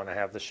we don't want to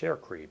have the share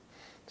creep.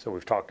 So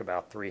we've talked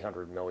about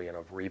 $300 million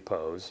of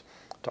repos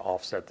to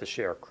offset the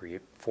share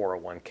creep,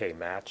 401k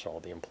match. All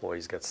the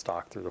employees get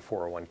stock through the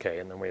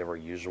 401k, and then we have our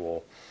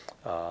usual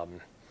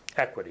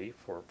equity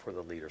for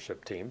the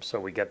leadership team. So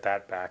we get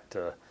that back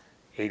to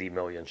 80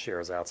 million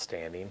shares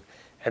outstanding.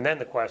 And then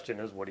the question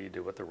is, what do you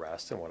do with the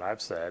rest? And what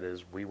I've said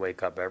is we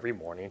wake up every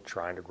morning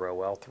trying to grow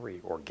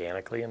L3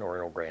 organically and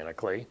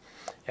inorganically.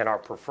 And our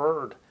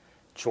preferred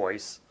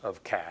choice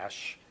of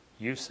cash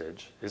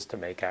usage is to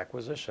make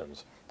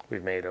acquisitions.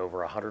 We've made over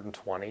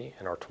 120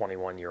 in our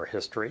 21-year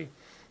history,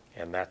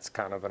 and that's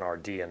kind of in our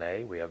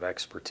DNA. We have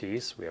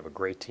expertise. We have a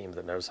great team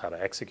that knows how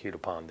to execute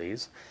upon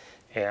these,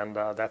 and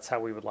that's how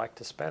we would like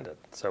to spend it.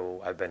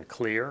 So I've been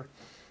clear.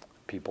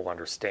 People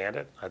understand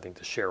it. I think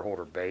the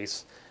shareholder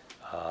base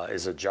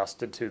is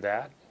adjusted to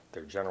that.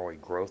 They're generally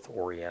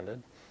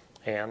growth-oriented.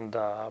 And,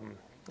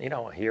 you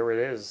know, here it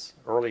is,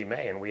 early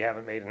May, and we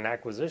haven't made an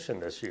acquisition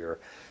this year.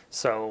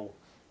 So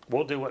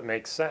we'll do what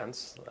makes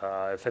sense.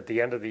 If at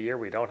the end of the year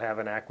we don't have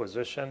an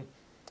acquisition,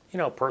 you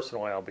know,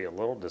 personally I'll be a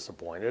little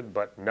disappointed,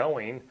 but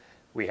knowing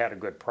we had a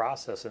good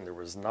process and there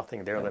was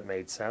nothing there that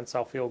made sense,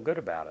 I'll feel good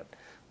about it.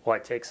 Will I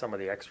take some of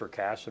the extra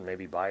cash and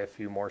maybe buy a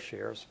few more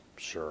shares?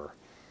 Sure.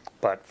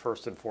 But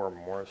first and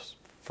foremost,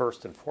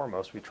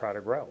 we try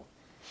to grow.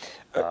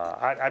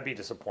 I'd be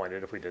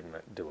disappointed if we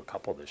didn't do a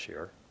couple this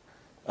year,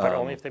 but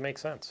only if they make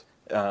sense.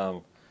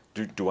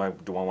 Do I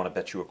want to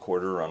bet you a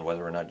quarter on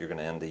whether or not you're going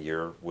to end the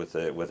year with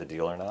a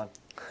deal or not?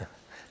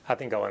 I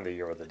think I'll end the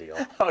year with a deal.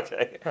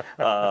 Okay,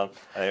 I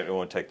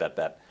won't take that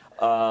bet.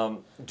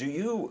 Do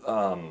you?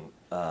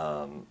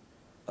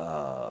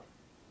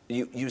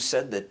 You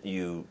said that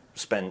you've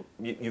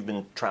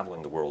been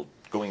traveling the world,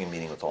 going and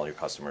meeting with all your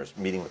customers,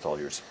 meeting with all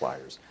your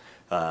suppliers,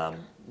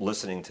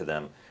 listening to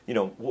them. You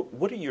know,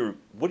 what are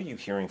you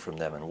hearing from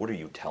them, and what are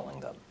you telling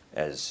them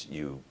as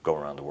you go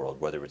around the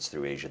world, whether it's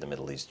through Asia, the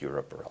Middle East,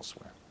 Europe, or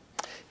elsewhere?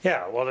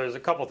 Yeah, well, there's a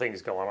couple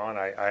things going on.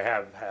 I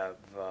have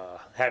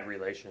had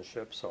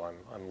relationships, so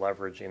I'm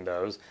leveraging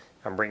those.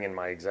 I'm bringing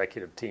my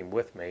executive team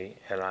with me,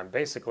 and I'm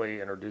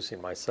basically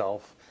introducing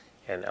myself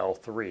and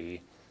L3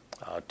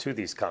 to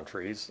these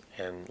countries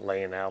and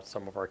laying out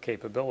some of our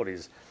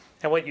capabilities.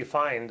 And what you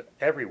find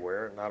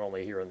everywhere, not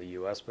only here in the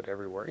U.S., but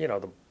everywhere,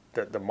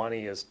 the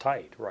money is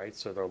tight, right?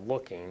 So they're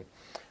looking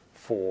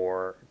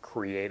for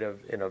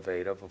creative,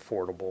 innovative,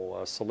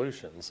 affordable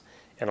solutions.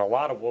 And a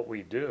lot of what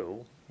we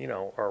do,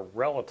 are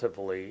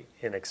relatively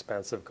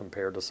inexpensive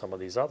compared to some of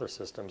these other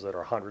systems that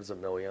are hundreds of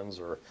millions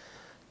or,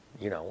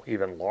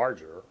 even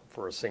larger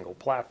for a single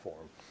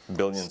platform.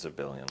 Billions of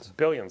billions.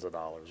 Billions of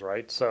dollars,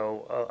 right?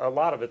 So a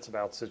lot of it's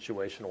about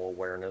situational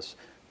awareness.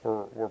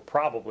 We're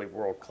probably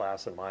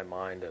world-class in my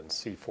mind in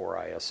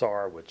C4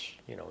 ISR, which,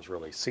 is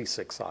really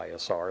C6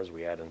 ISR as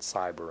we add in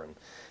cyber and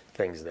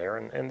things there.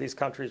 And these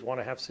countries want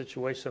to have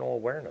situational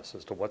awareness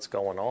as to what's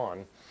going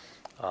on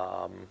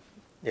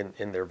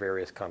in their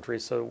various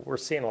countries. So we're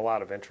seeing a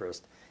lot of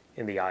interest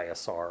in the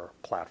ISR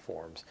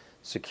platforms.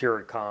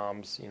 Secured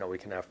comms, we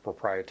can have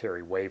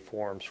proprietary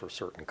waveforms for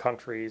certain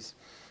countries.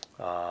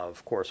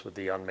 Of course, with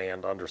the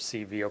unmanned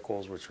undersea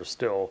vehicles, which are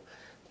still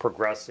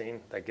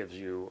progressing, that gives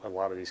you, a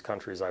lot of these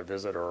countries I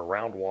visit are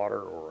around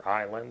water or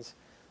islands,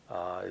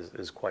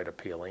 is quite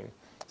appealing.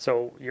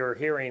 So you're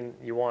hearing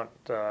you want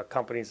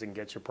companies that can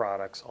get your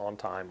products on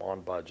time,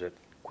 on budget,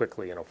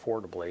 quickly and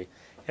affordably,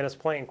 and it's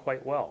playing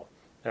quite well.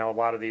 Now, a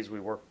lot of these we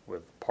work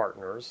with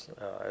partners,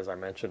 as I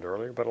mentioned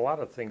earlier, but a lot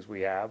of the things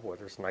we have,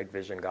 whether it's night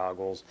vision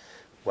goggles,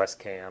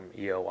 Westcam,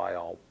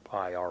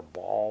 EO/IR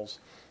balls,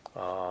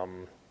 are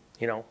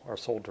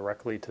sold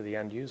directly to the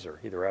end user,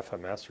 either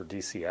FMS or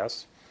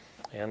DCS.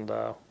 And,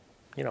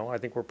 I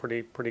think we're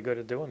pretty good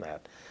at doing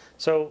that.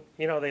 So,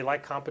 they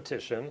like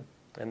competition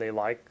and they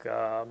like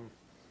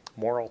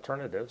more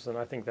alternatives, and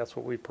I think that's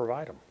what we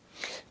provide them.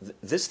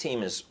 This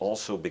team is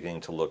also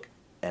beginning to look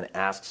and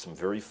ask some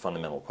very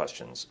fundamental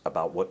questions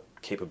about what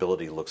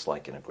capability looks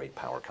like in a great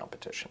power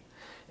competition.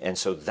 And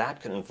so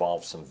that can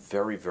involve some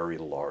very, very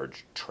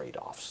large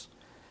trade-offs.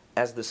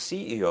 As the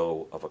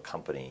CEO of a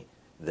company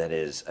that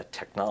is a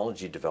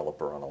technology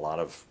developer on a lot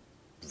of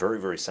very,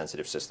 very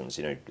sensitive systems,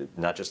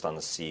 not just on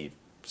the C6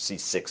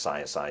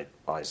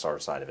 ISR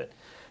side of it,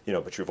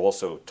 but you've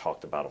also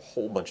talked about a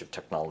whole bunch of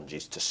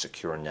technologies to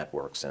secure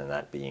networks, and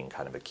that being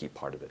kind of a key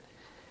part of it.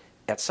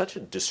 At such a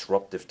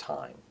disruptive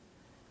time,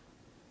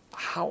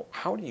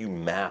 how do you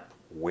map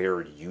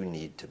where you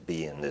need to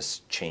be in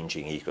this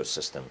changing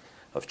ecosystem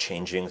of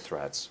changing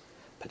threats,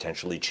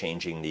 potentially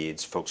changing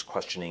needs, folks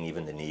questioning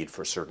even the need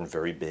for certain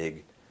very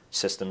big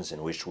systems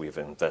in which we've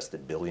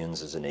invested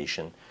billions as a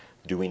nation?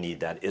 Do we need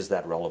that? Is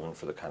that relevant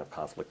for the kind of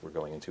conflict we're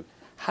going into?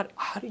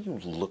 How do you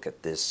look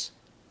at this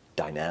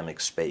dynamic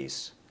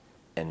space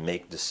and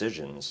make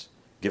decisions,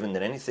 given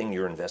that anything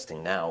you're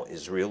investing now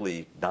is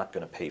really not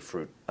going to pay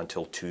fruit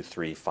until 2,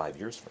 3, 5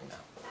 years from now?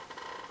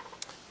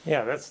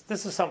 Yeah,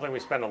 this is something we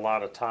spend a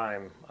lot of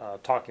time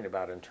talking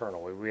about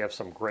internally. We have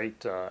some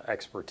great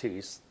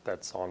expertise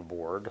that's on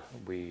board.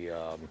 We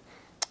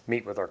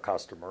meet with our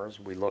customers.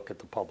 We look at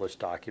the published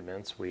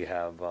documents. We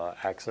have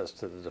access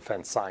to the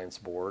Defense Science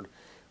Board.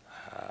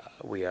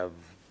 We have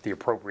the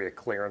appropriate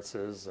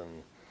clearances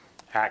and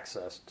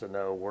access to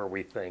know where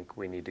we think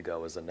we need to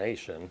go as a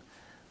nation.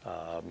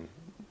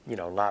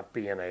 Not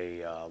being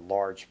a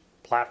large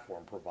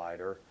platform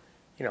provider,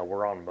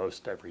 we're on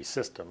most every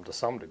system to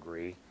some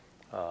degree.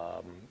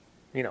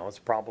 It's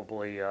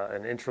probably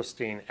an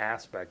interesting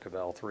aspect of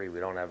L3. We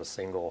don't have a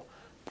single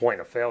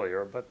point of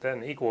failure, but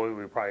then equally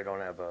we probably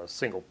don't have a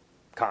single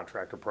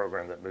contractor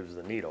program that moves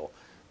the needle.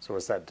 So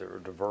it's that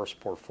diverse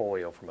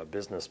portfolio from a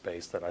business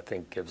base that I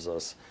think gives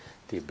us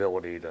the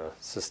ability to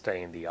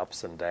sustain the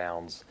ups and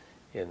downs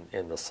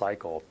in the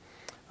cycle.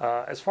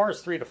 As far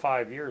as 3 to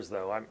 5 years,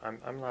 though,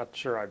 I'm not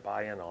sure I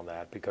buy in on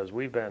that, because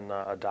we've been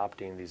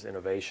adopting these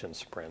innovation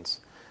sprints.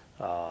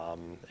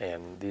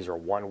 And these are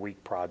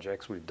 1-week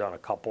projects. We've done a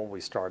couple.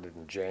 We started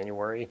in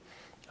January.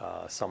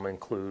 Some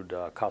include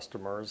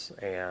customers.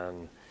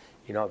 And,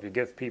 if you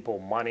give people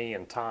money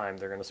and time,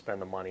 they're going to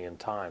spend the money and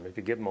time. If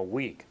you give them a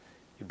week,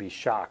 you'd be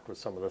shocked with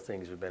some of the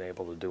things we've been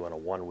able to do in a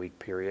 1-week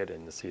period,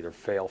 and it's either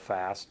fail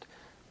fast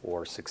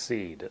or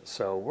succeed.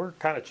 So we're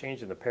kind of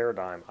changing the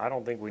paradigm. I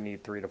don't think we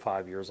need 3 to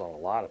 5 years on a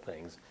lot of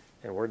things,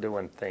 and we're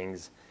doing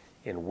things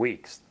in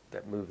weeks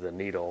that move the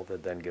needle,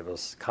 that then give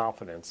us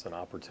confidence and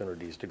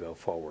opportunities to go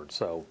forward.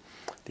 So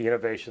the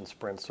innovation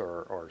sprints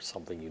are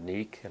something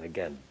unique and,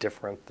 again,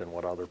 different than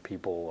what other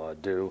people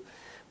do.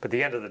 But at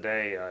the end of the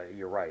day,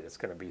 you're right, it's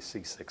going to be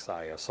C6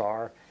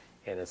 ISR,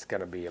 and it's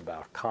going to be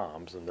about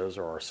comms, and those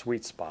are our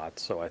sweet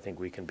spots. So I think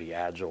we can be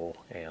agile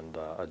and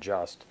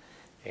adjust.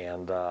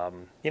 And,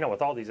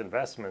 with all these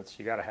investments,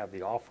 you got to have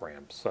the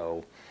off-ramps.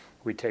 So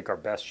we take our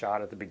best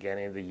shot at the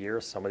beginning of the year.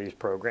 Some of these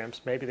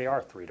programs, maybe they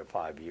are 3 to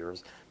 5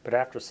 years, but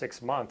after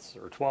 6 months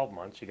or 12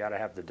 months, you got to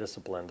have the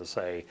discipline to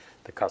say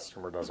the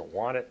customer doesn't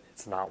want it,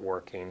 it's not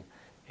working,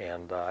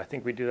 and I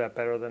think we do that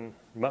better than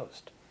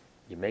most.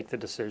 You make the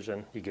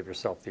decision, you give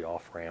yourself the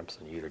off-ramps,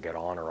 and you either get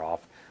on or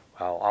off.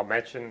 I'll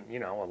mention,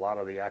 a lot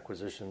of the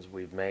acquisitions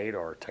we've made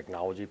are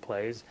technology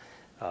plays.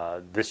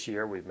 This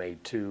year we've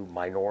made 2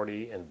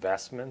 minority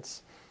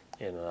investments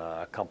in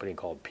a company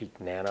called Peak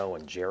Nano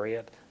and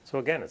Jariat. So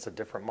again, it's a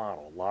different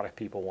model. A lot of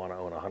people want to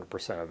own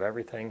 100% of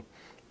everything.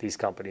 These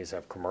companies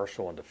have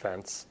commercial and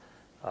defense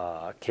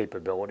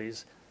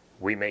capabilities.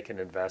 We make an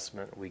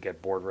investment, we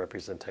get board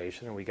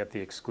representation, and we get the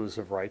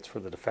exclusive rights for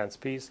the defense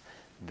piece.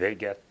 They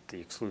get the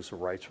exclusive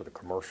rights for the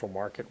commercial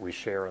market. We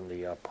share in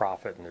the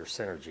profit and their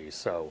synergies.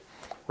 So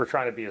we're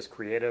trying to be as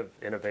creative,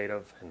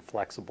 innovative, and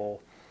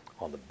flexible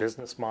on the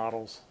business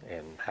models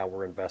and how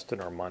we're investing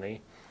our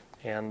money.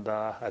 And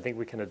I think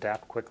we can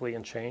adapt quickly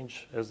and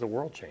change as the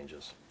world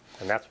changes.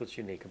 And that's what's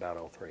unique about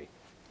L3.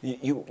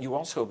 You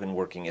also have been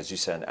working, as you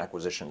said,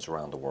 acquisitions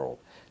around the world.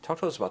 Talk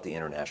to us about the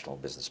international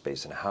business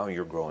space and how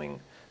you're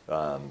growing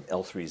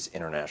L3's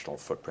international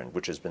footprint,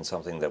 which has been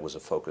something that was a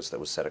focus that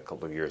was set a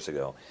couple of years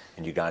ago,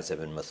 and you guys have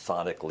been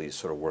methodically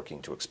sort of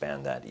working to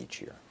expand that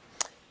each year.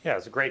 Yeah,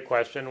 it's a great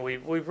question.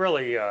 We've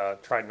really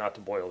tried not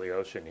to boil the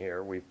ocean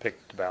here. We've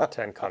picked about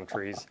 10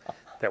 countries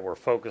that we're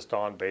focused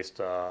on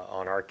based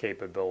on our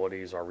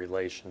capabilities, our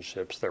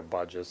relationships, their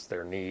budgets,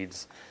 their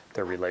needs,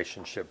 their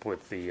relationship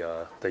with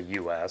the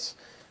U.S.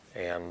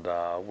 And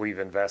we've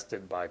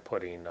invested by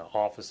putting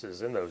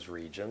offices in those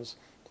regions.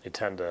 They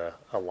tend to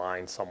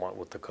align somewhat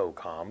with the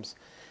COCOMs.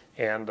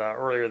 And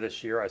earlier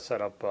this year, I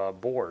set up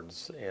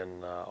boards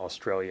in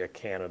Australia,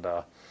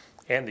 Canada,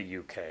 and the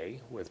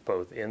UK with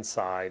both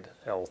inside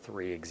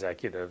L3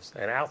 executives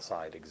and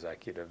outside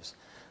executives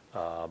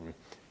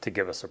to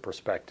give us a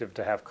perspective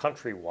to have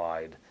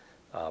countrywide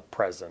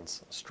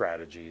presence,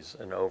 strategies,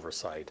 and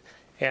oversight.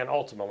 And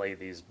ultimately,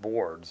 these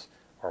boards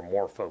are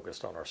more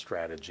focused on our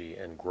strategy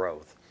and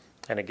growth.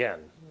 And again,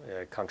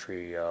 a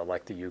country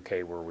like the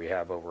UK, where we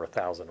have over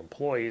 1,000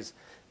 employees,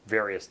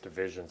 various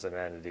divisions and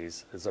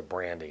entities, is a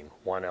branding.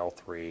 One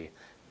L3,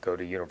 go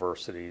to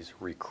universities,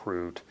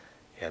 recruit,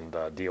 and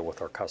deal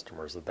with our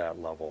customers at that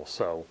level.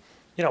 So,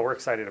 you know, we're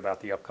excited about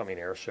the upcoming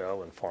air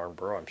show in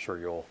Farnborough. I'm sure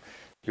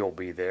you'll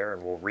be there,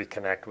 and we'll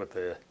reconnect with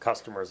the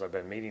customers I've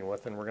been meeting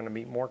with, and we're going to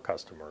meet more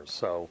customers.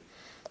 So,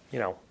 you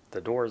know,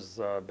 the door's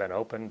been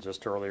open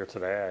just earlier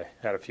today.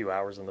 I had a few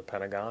hours in the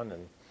Pentagon,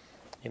 and,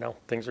 you know,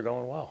 things are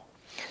going well.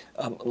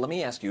 Let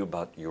me ask you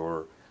about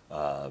your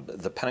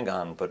the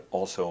Pentagon, but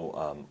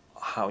also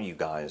how you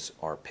guys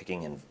are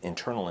picking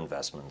internal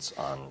investments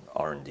on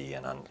R&D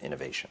and on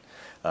innovation.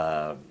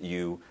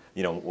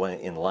 You know, when,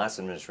 in the last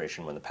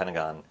administration, when the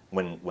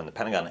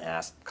Pentagon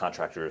asked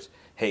contractors,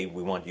 "Hey,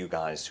 we want you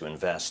guys to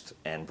invest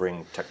and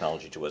bring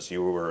technology to us,"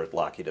 you were at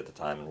Lockheed at the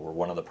time and were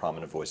one of the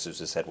prominent voices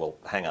who said, "Well,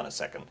 hang on a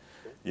second.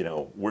 You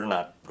know, we're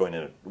not going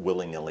to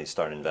willy-nilly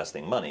start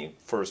investing money.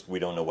 First, we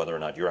don't know whether or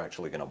not you're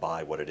actually going to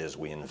buy what it is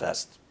we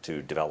invest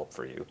to develop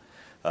for you.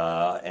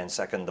 And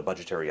second, the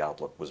budgetary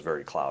outlook was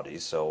very cloudy.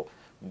 So,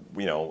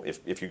 you know,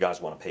 if you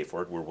guys want to pay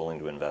for it, we're willing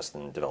to invest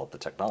and develop the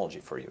technology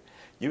for you.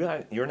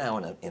 You're now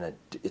in a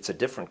it's a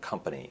different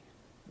company.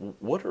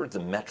 What are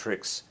the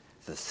metrics,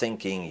 the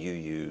thinking you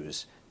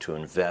use to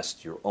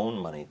invest your own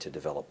money to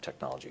develop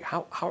technology?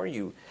 How are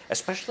you,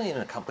 especially in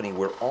a company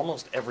where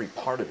almost every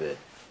part of it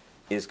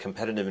is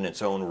competitive in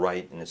its own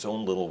right, in its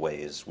own little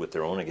ways, with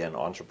their own, again,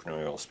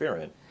 entrepreneurial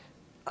spirit?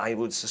 I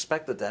would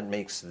suspect that that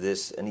makes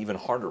this an even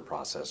harder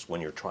process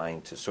when you're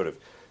trying to sort of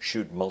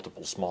shoot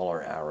multiple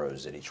smaller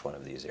arrows at each one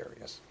of these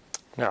areas.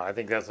 No, I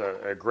think that's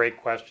a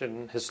great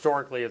question.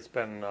 Historically, it's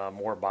been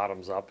more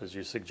bottoms up, as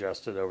you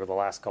suggested. Over the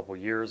last couple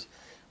of years,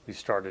 we've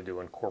started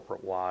doing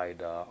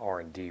corporate-wide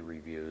R&D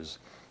reviews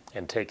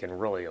and taken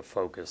really a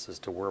focus as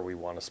to where we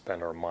want to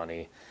spend our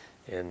money.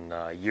 In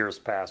years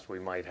past, we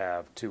might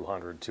have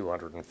 200,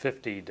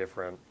 250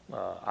 different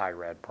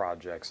IRAD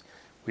projects.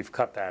 We've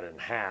cut that in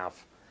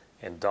half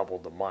and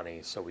doubled the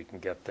money so we can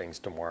get things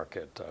to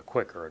market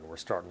quicker, and we're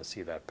starting to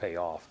see that pay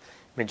off.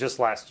 I mean, just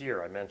last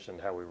year, I mentioned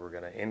how we were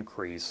going to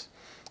increase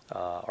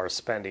our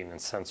spending in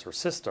sensor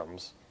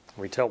systems.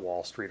 We tell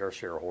Wall Street, our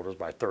shareholders,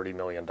 by $30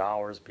 million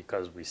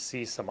because we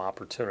see some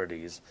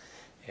opportunities,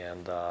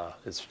 and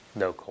it's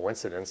no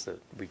coincidence that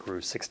we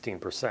grew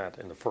 16%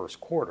 in the first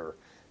quarter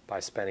by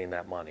spending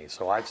that money.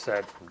 So I've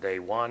said from day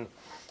one,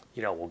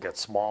 you know, we'll get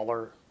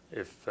smaller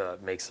if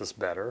it makes us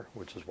better,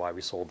 which is why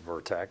we sold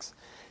Vertex.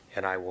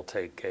 And I will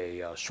take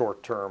a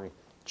short-term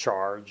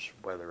charge,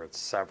 whether it's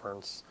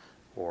severance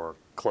or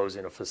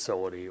closing a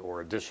facility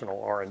or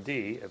additional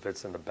R&D, if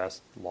it's in the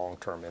best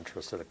long-term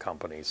interest of the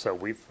company. So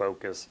we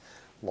focus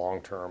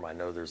long-term. I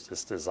know there's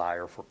this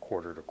desire for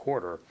quarter to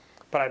quarter,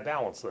 but I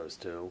balance those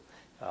two.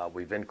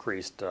 We've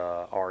increased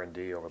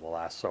R&D over the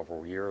last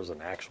several years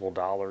in actual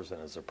dollars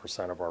and as a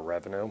percent of our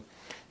revenue.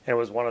 And it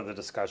was one of the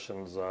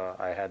discussions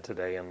I had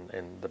today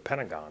in the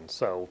Pentagon.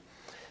 So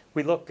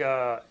we look,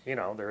 you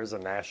know, there is a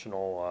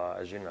national,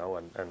 as you know,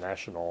 a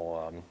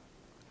national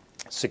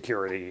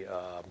security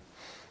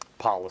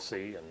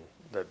policy and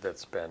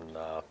that's been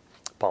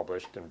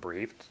published and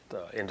briefed.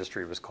 The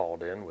industry was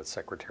called in with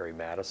Secretary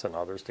Mattis and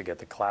others to get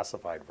the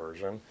classified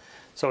version.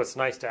 So it's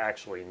nice to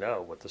actually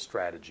know what the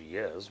strategy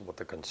is, what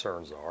the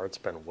concerns are. It's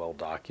been well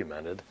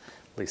documented,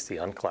 at least the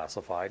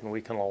unclassified, and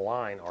we can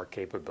align our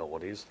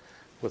capabilities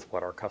with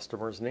what our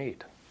customers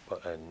need.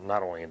 and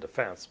not only in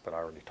defense, but I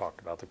already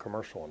talked about the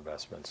commercial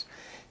investments.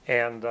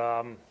 And,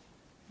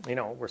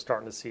 we're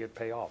starting to see it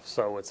pay off.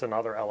 So it's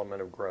another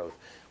element of growth.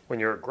 When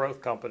you're a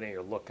growth company,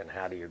 you're looking,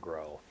 how do you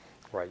grow?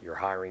 Right? You're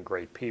hiring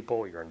great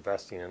people, you're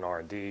investing in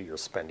R&D, you're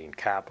spending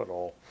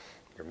capital,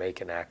 you're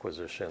making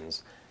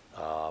acquisitions.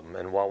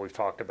 And while we've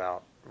talked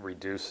about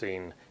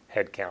reducing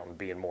headcount and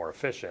being more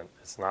efficient,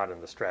 it's not in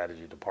the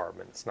strategy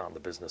department, it's not in the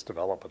business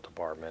development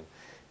department,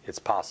 it's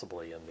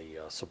possibly in the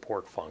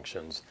support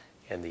functions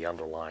and the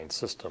underlying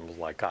systems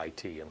like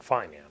IT and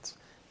finance.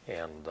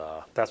 And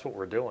that's what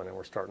we're doing, and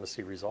we're starting to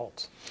see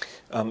results.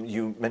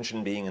 You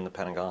mentioned being in the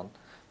Pentagon.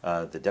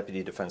 The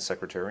Deputy Defense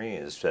Secretary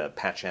is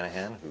Pat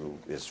Shanahan, who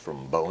is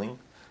from Boeing.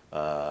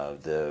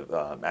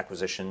 The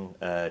acquisition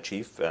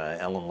chief,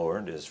 Ellen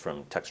Lord, is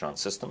from Textron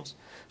Systems.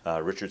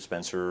 Richard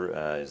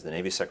Spencer is the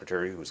Navy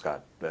Secretary, who's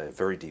got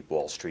very deep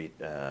Wall Street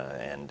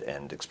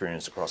and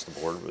experience across the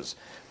board. Was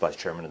vice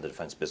chairman of the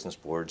Defense Business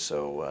Board,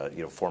 so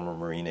former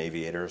Marine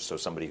aviator, so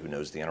somebody who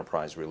knows the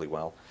enterprise really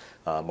well.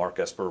 Mark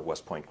Esper,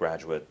 West Point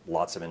graduate,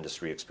 lots of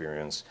industry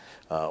experience.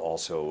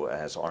 Also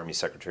as Army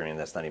Secretary, and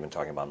that's not even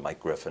talking about Mike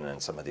Griffin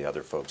and some of the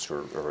other folks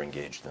who are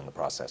engaged in the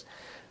process.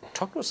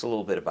 Talk to us a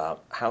little bit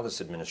about how this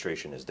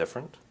administration is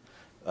different,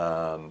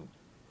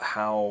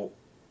 how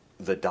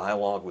the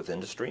dialogue with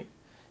industry,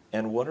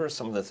 and what are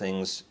some of the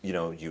things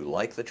you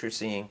like that you're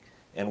seeing,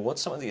 and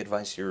what's some of the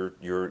advice you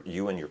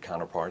and your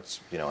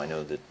counterparts. I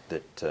know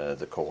that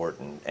the cohort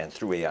and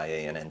through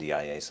AIA and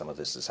NDIA some of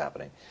this is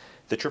happening,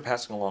 that you're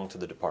passing along to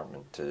the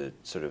department to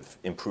sort of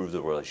improve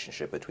the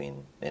relationship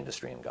between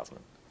industry and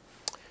government.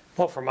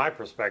 Well, from my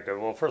perspective,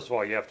 first of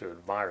all, you have to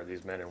admire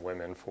these men and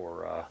women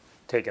for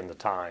taking the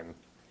time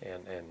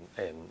and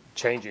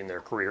changing their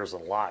careers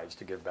and lives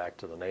to give back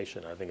to the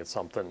nation. I think it's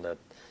something that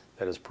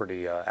is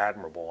pretty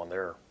admirable on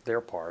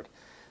their part.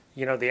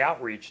 The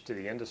outreach to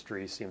the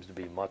industry seems to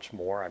be much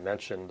more. I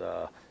mentioned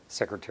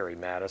Secretary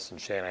Mattis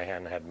and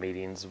Shanahan had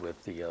meetings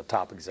with the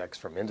top execs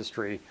from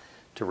industry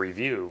to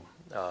review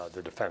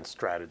the defense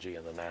strategy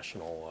and the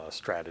national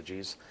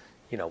strategies,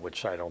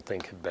 which I don't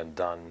think had been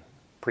done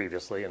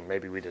previously, and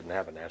maybe we didn't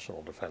have a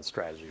national defense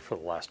strategy for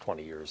the last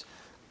 20 years,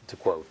 to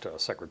quote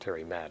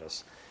Secretary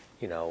Mattis.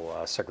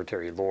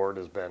 Secretary Lord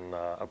has been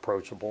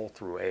approachable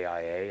through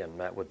AIA and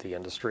met with the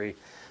industry.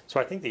 So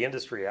I think the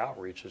industry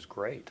outreach is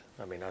great.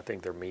 I mean, I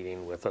think they're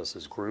meeting with us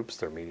as groups,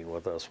 they're meeting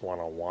with us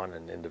one-on-one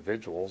and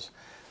individuals.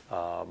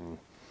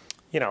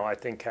 I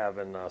think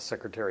having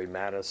Secretary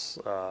Mattis,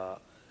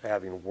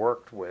 having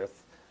worked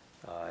with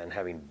and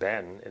having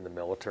been in the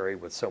military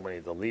with so many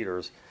of the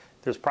leaders,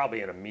 there's probably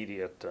an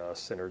immediate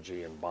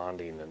synergy and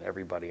bonding, and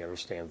everybody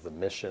understands the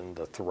mission,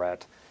 the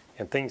threat,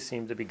 and things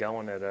seem to be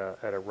going at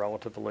a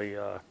relatively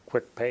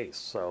quick pace.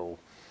 So,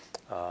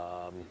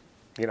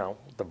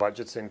 the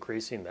budget's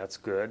increasing, that's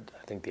good.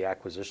 I think the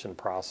acquisition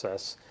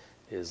process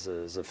is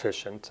as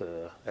efficient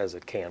as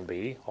it can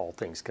be, all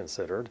things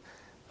considered.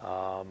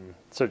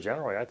 So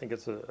generally, I think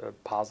it's a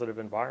positive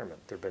environment.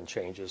 There have been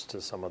changes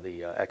to some of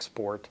the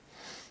export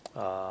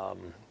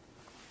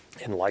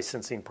and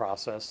licensing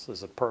process.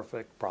 Is it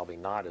perfect? Probably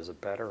not. Is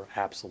it better?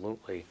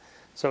 Absolutely.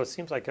 So it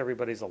seems like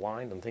everybody's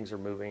aligned and things are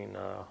moving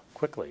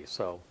quickly.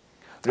 So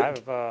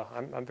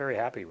I'm very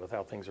happy with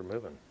how things are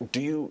moving.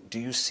 Do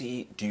you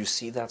see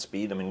that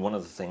speed? I mean, one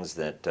of the things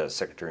that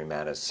Secretary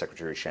Mattis,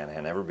 Secretary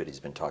Shanahan,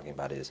 everybody's been talking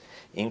about is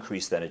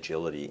increase that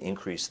agility,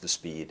 increase the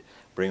speed,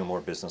 bring a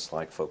more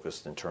business-like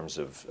focus in terms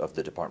of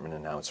the department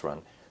and how it's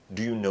run.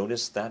 Do you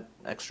notice that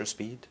extra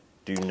speed?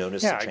 Do you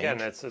notice the change? Yeah,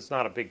 again, it's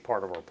not a big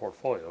part of our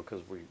portfolio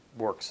because we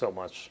work so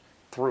much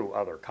through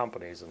other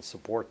companies and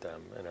support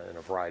them in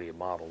a variety of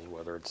models,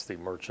 whether it's the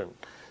merchant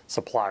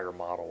supplier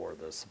model or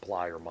the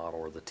supplier model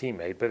or the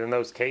teammate. But in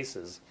those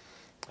cases,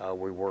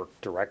 we work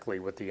directly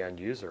with the end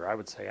user. I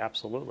would say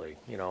absolutely.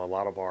 A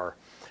lot of our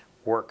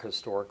work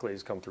historically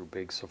has come through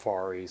big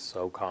Safari,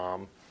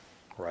 SOCOM,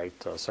 right?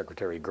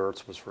 Secretary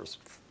Gertz was first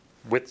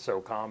with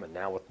SOCOM and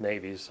now with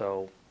Navy.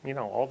 So,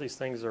 all these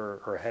things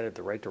are headed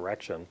the right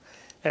direction.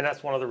 And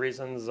that's one of the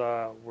reasons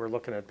we're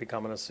looking at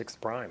becoming a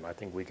sixth prime. I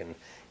think we can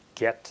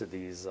get to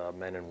these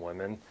men and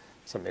women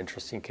some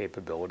interesting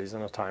capabilities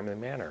in a timely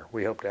manner.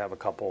 We hope to have a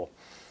couple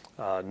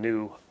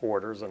new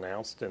orders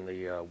announced in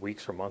the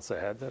weeks or months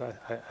ahead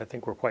that I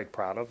think we're quite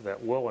proud of,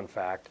 that will in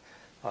fact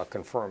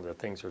confirm that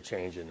things are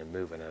changing and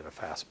moving at a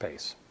fast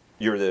pace.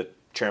 You're the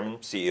chairman,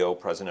 CEO,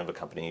 president of a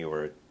company. You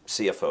were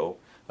CFO.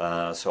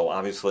 So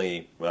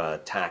obviously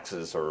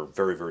taxes are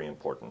very, very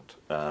important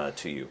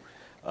to you.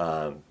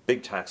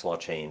 Big tax law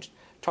change.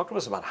 Talk to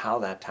us about how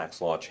that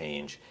tax law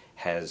change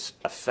has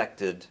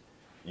affected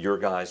your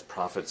guys'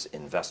 profits,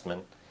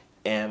 investment,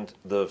 and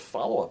the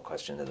follow-up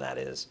question to that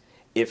is,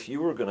 if you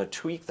were going to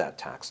tweak that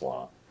tax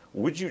law,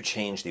 would you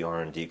change the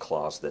R&D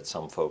clause that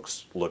some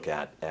folks look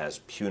at as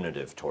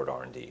punitive toward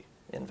R&D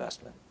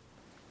investment?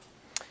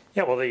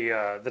 Yeah, well,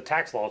 the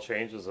tax law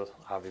change has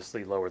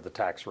obviously lowered the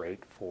tax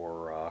rate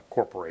for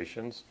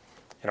corporations.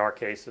 In our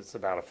case, it's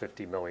about a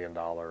 $50 million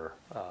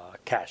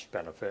cash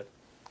benefit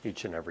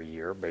each and every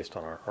year based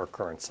on our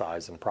current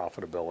size and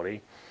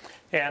profitability.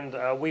 And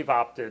we've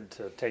opted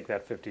to take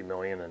that $50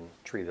 million and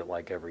treat it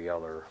like every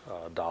other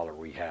dollar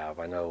we have.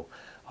 I know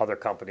other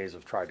companies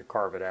have tried to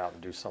carve it out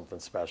and do something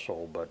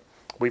special, but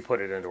we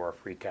put it into our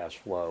free cash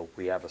flow.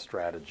 We have a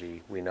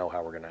strategy. We know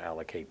how we're going to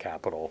allocate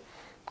capital.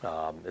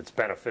 It's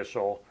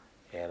beneficial,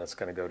 and it's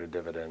going to go to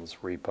dividends,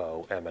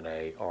 repo,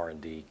 M&A,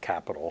 R&D,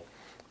 capital.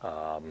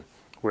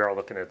 We are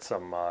looking at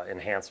some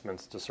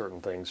enhancements to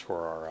certain things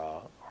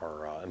for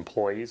our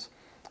employees.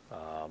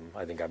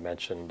 I think I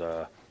mentioned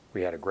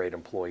we had a great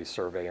employee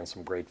survey and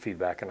some great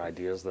feedback and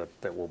ideas that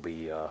we'll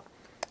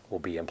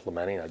be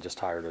implementing. I just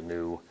hired a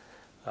new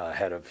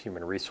head of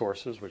human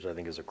resources, which I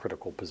think is a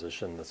critical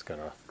position that's going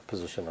to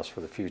position us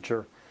for the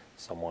future.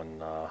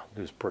 Someone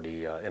who's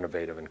pretty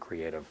innovative and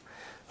creative.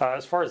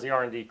 As far as the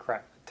R&D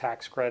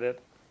tax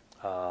credit,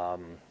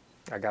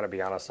 I got to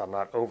be honest, I'm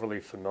not overly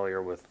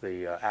familiar with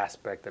the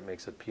aspect that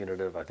makes it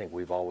punitive. I think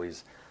we've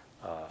always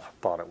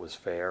thought it was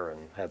fair and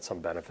had some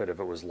benefit.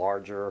 If it was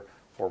larger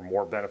or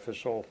more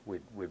beneficial,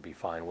 we'd be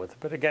fine with it.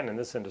 But again, in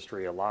this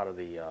industry, a lot of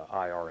the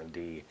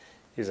IR&D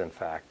is in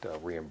fact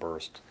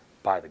reimbursed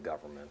by the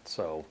government.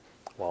 So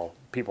while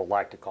people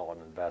like to call it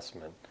an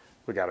investment,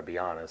 we got to be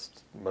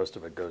honest, most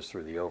of it goes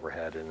through the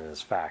overhead and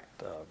is in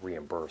fact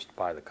reimbursed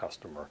by the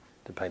customer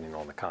depending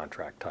on the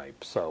contract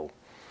type. So,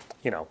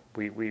 you know,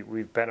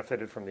 we've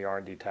benefited from the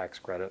R&D tax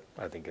credit.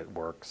 I think it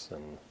works,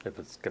 and if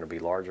it's going to be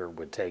larger,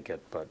 we'd take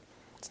it, but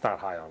it's not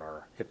high on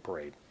our hit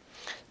parade.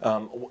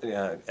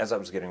 As I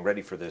was getting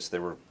ready for this,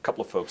 there were a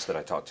couple of folks that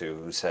I talked to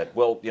who said,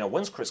 well, you know,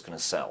 when's Chris going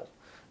to sell?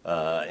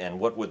 And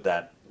what would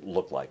that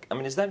look like? I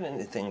mean, is that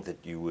anything that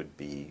you would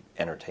be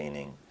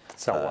entertaining?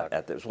 Sell what?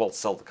 At this? Well,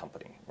 sell the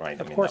company, right?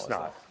 Of course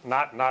not.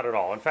 Not at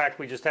all. In fact,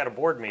 we just had a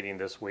board meeting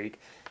this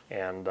week,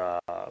 and,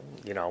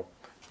 you know,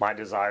 my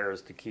desire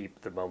is to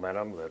keep the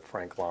momentum that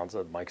Frank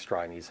Lanza and Mike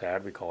Strine's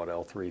had. We call it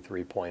L3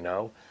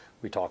 3.0.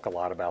 We talk a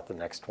lot about the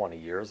next 20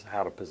 years,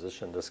 how to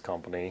position this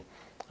company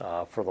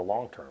for the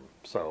long term.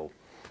 So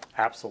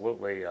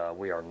absolutely,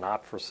 we are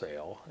not for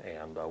sale,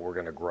 and we're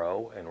going to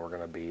grow, and we're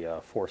going to be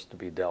forced to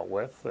be dealt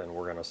with, and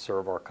we're going to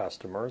serve our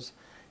customers,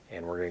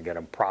 and we're going to get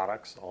them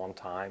products on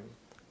time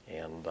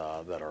and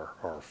that are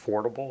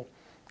affordable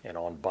and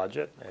on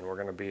budget, and we're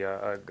going to be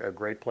a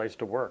great place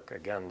to work.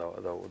 Again,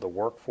 the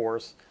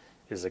workforce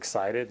is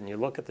excited, and you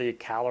look at the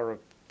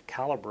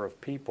caliber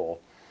of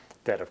people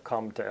that have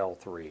come to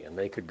L3, and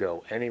they could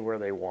go anywhere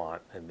they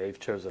want, and they've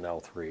chosen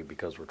L3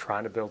 because we're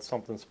trying to build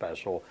something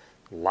special,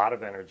 a lot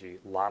of energy,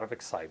 a lot of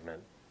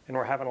excitement, and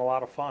we're having a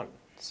lot of fun.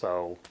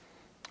 So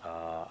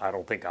I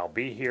don't think I'll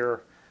be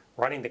here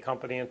running the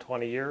company in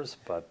 20 years,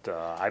 but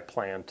I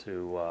plan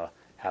to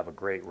have a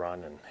great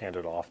run and hand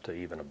it off to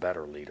even a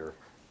better leader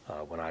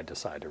when I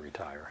decide to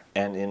retire.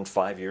 And in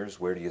 5 years,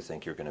 where do you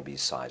think you're going to be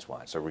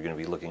size-wise? Are we going to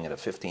be looking at a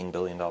 $15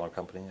 billion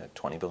company, a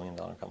 $20 billion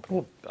company?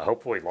 Well,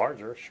 hopefully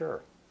larger,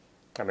 sure.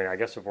 I mean, I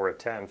guess if we're at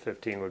 10,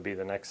 15 would be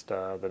the next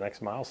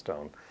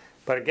milestone.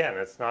 But again,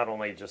 it's not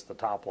only just the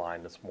top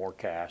line, it's more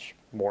cash,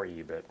 more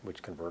EBIT,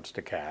 which converts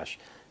to cash,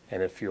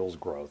 and it fuels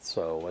growth.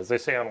 So as they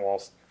say on Wall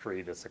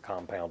Street, it's a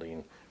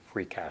compounding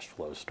free cash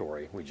flow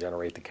story. We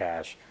generate the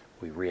cash,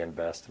 we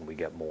reinvest, and we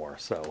get more.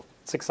 So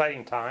it's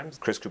exciting times.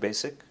 Chris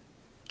Kubasik,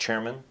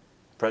 Chairman,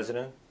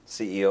 President,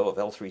 CEO of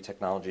L3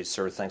 Technologies.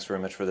 Sir, thanks very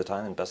much for the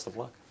time and best of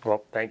luck.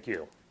 Well, thank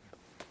you.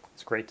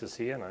 It's great to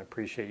see you, and I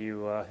appreciate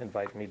you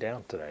inviting me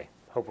down today.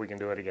 Hope we can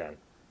do it again.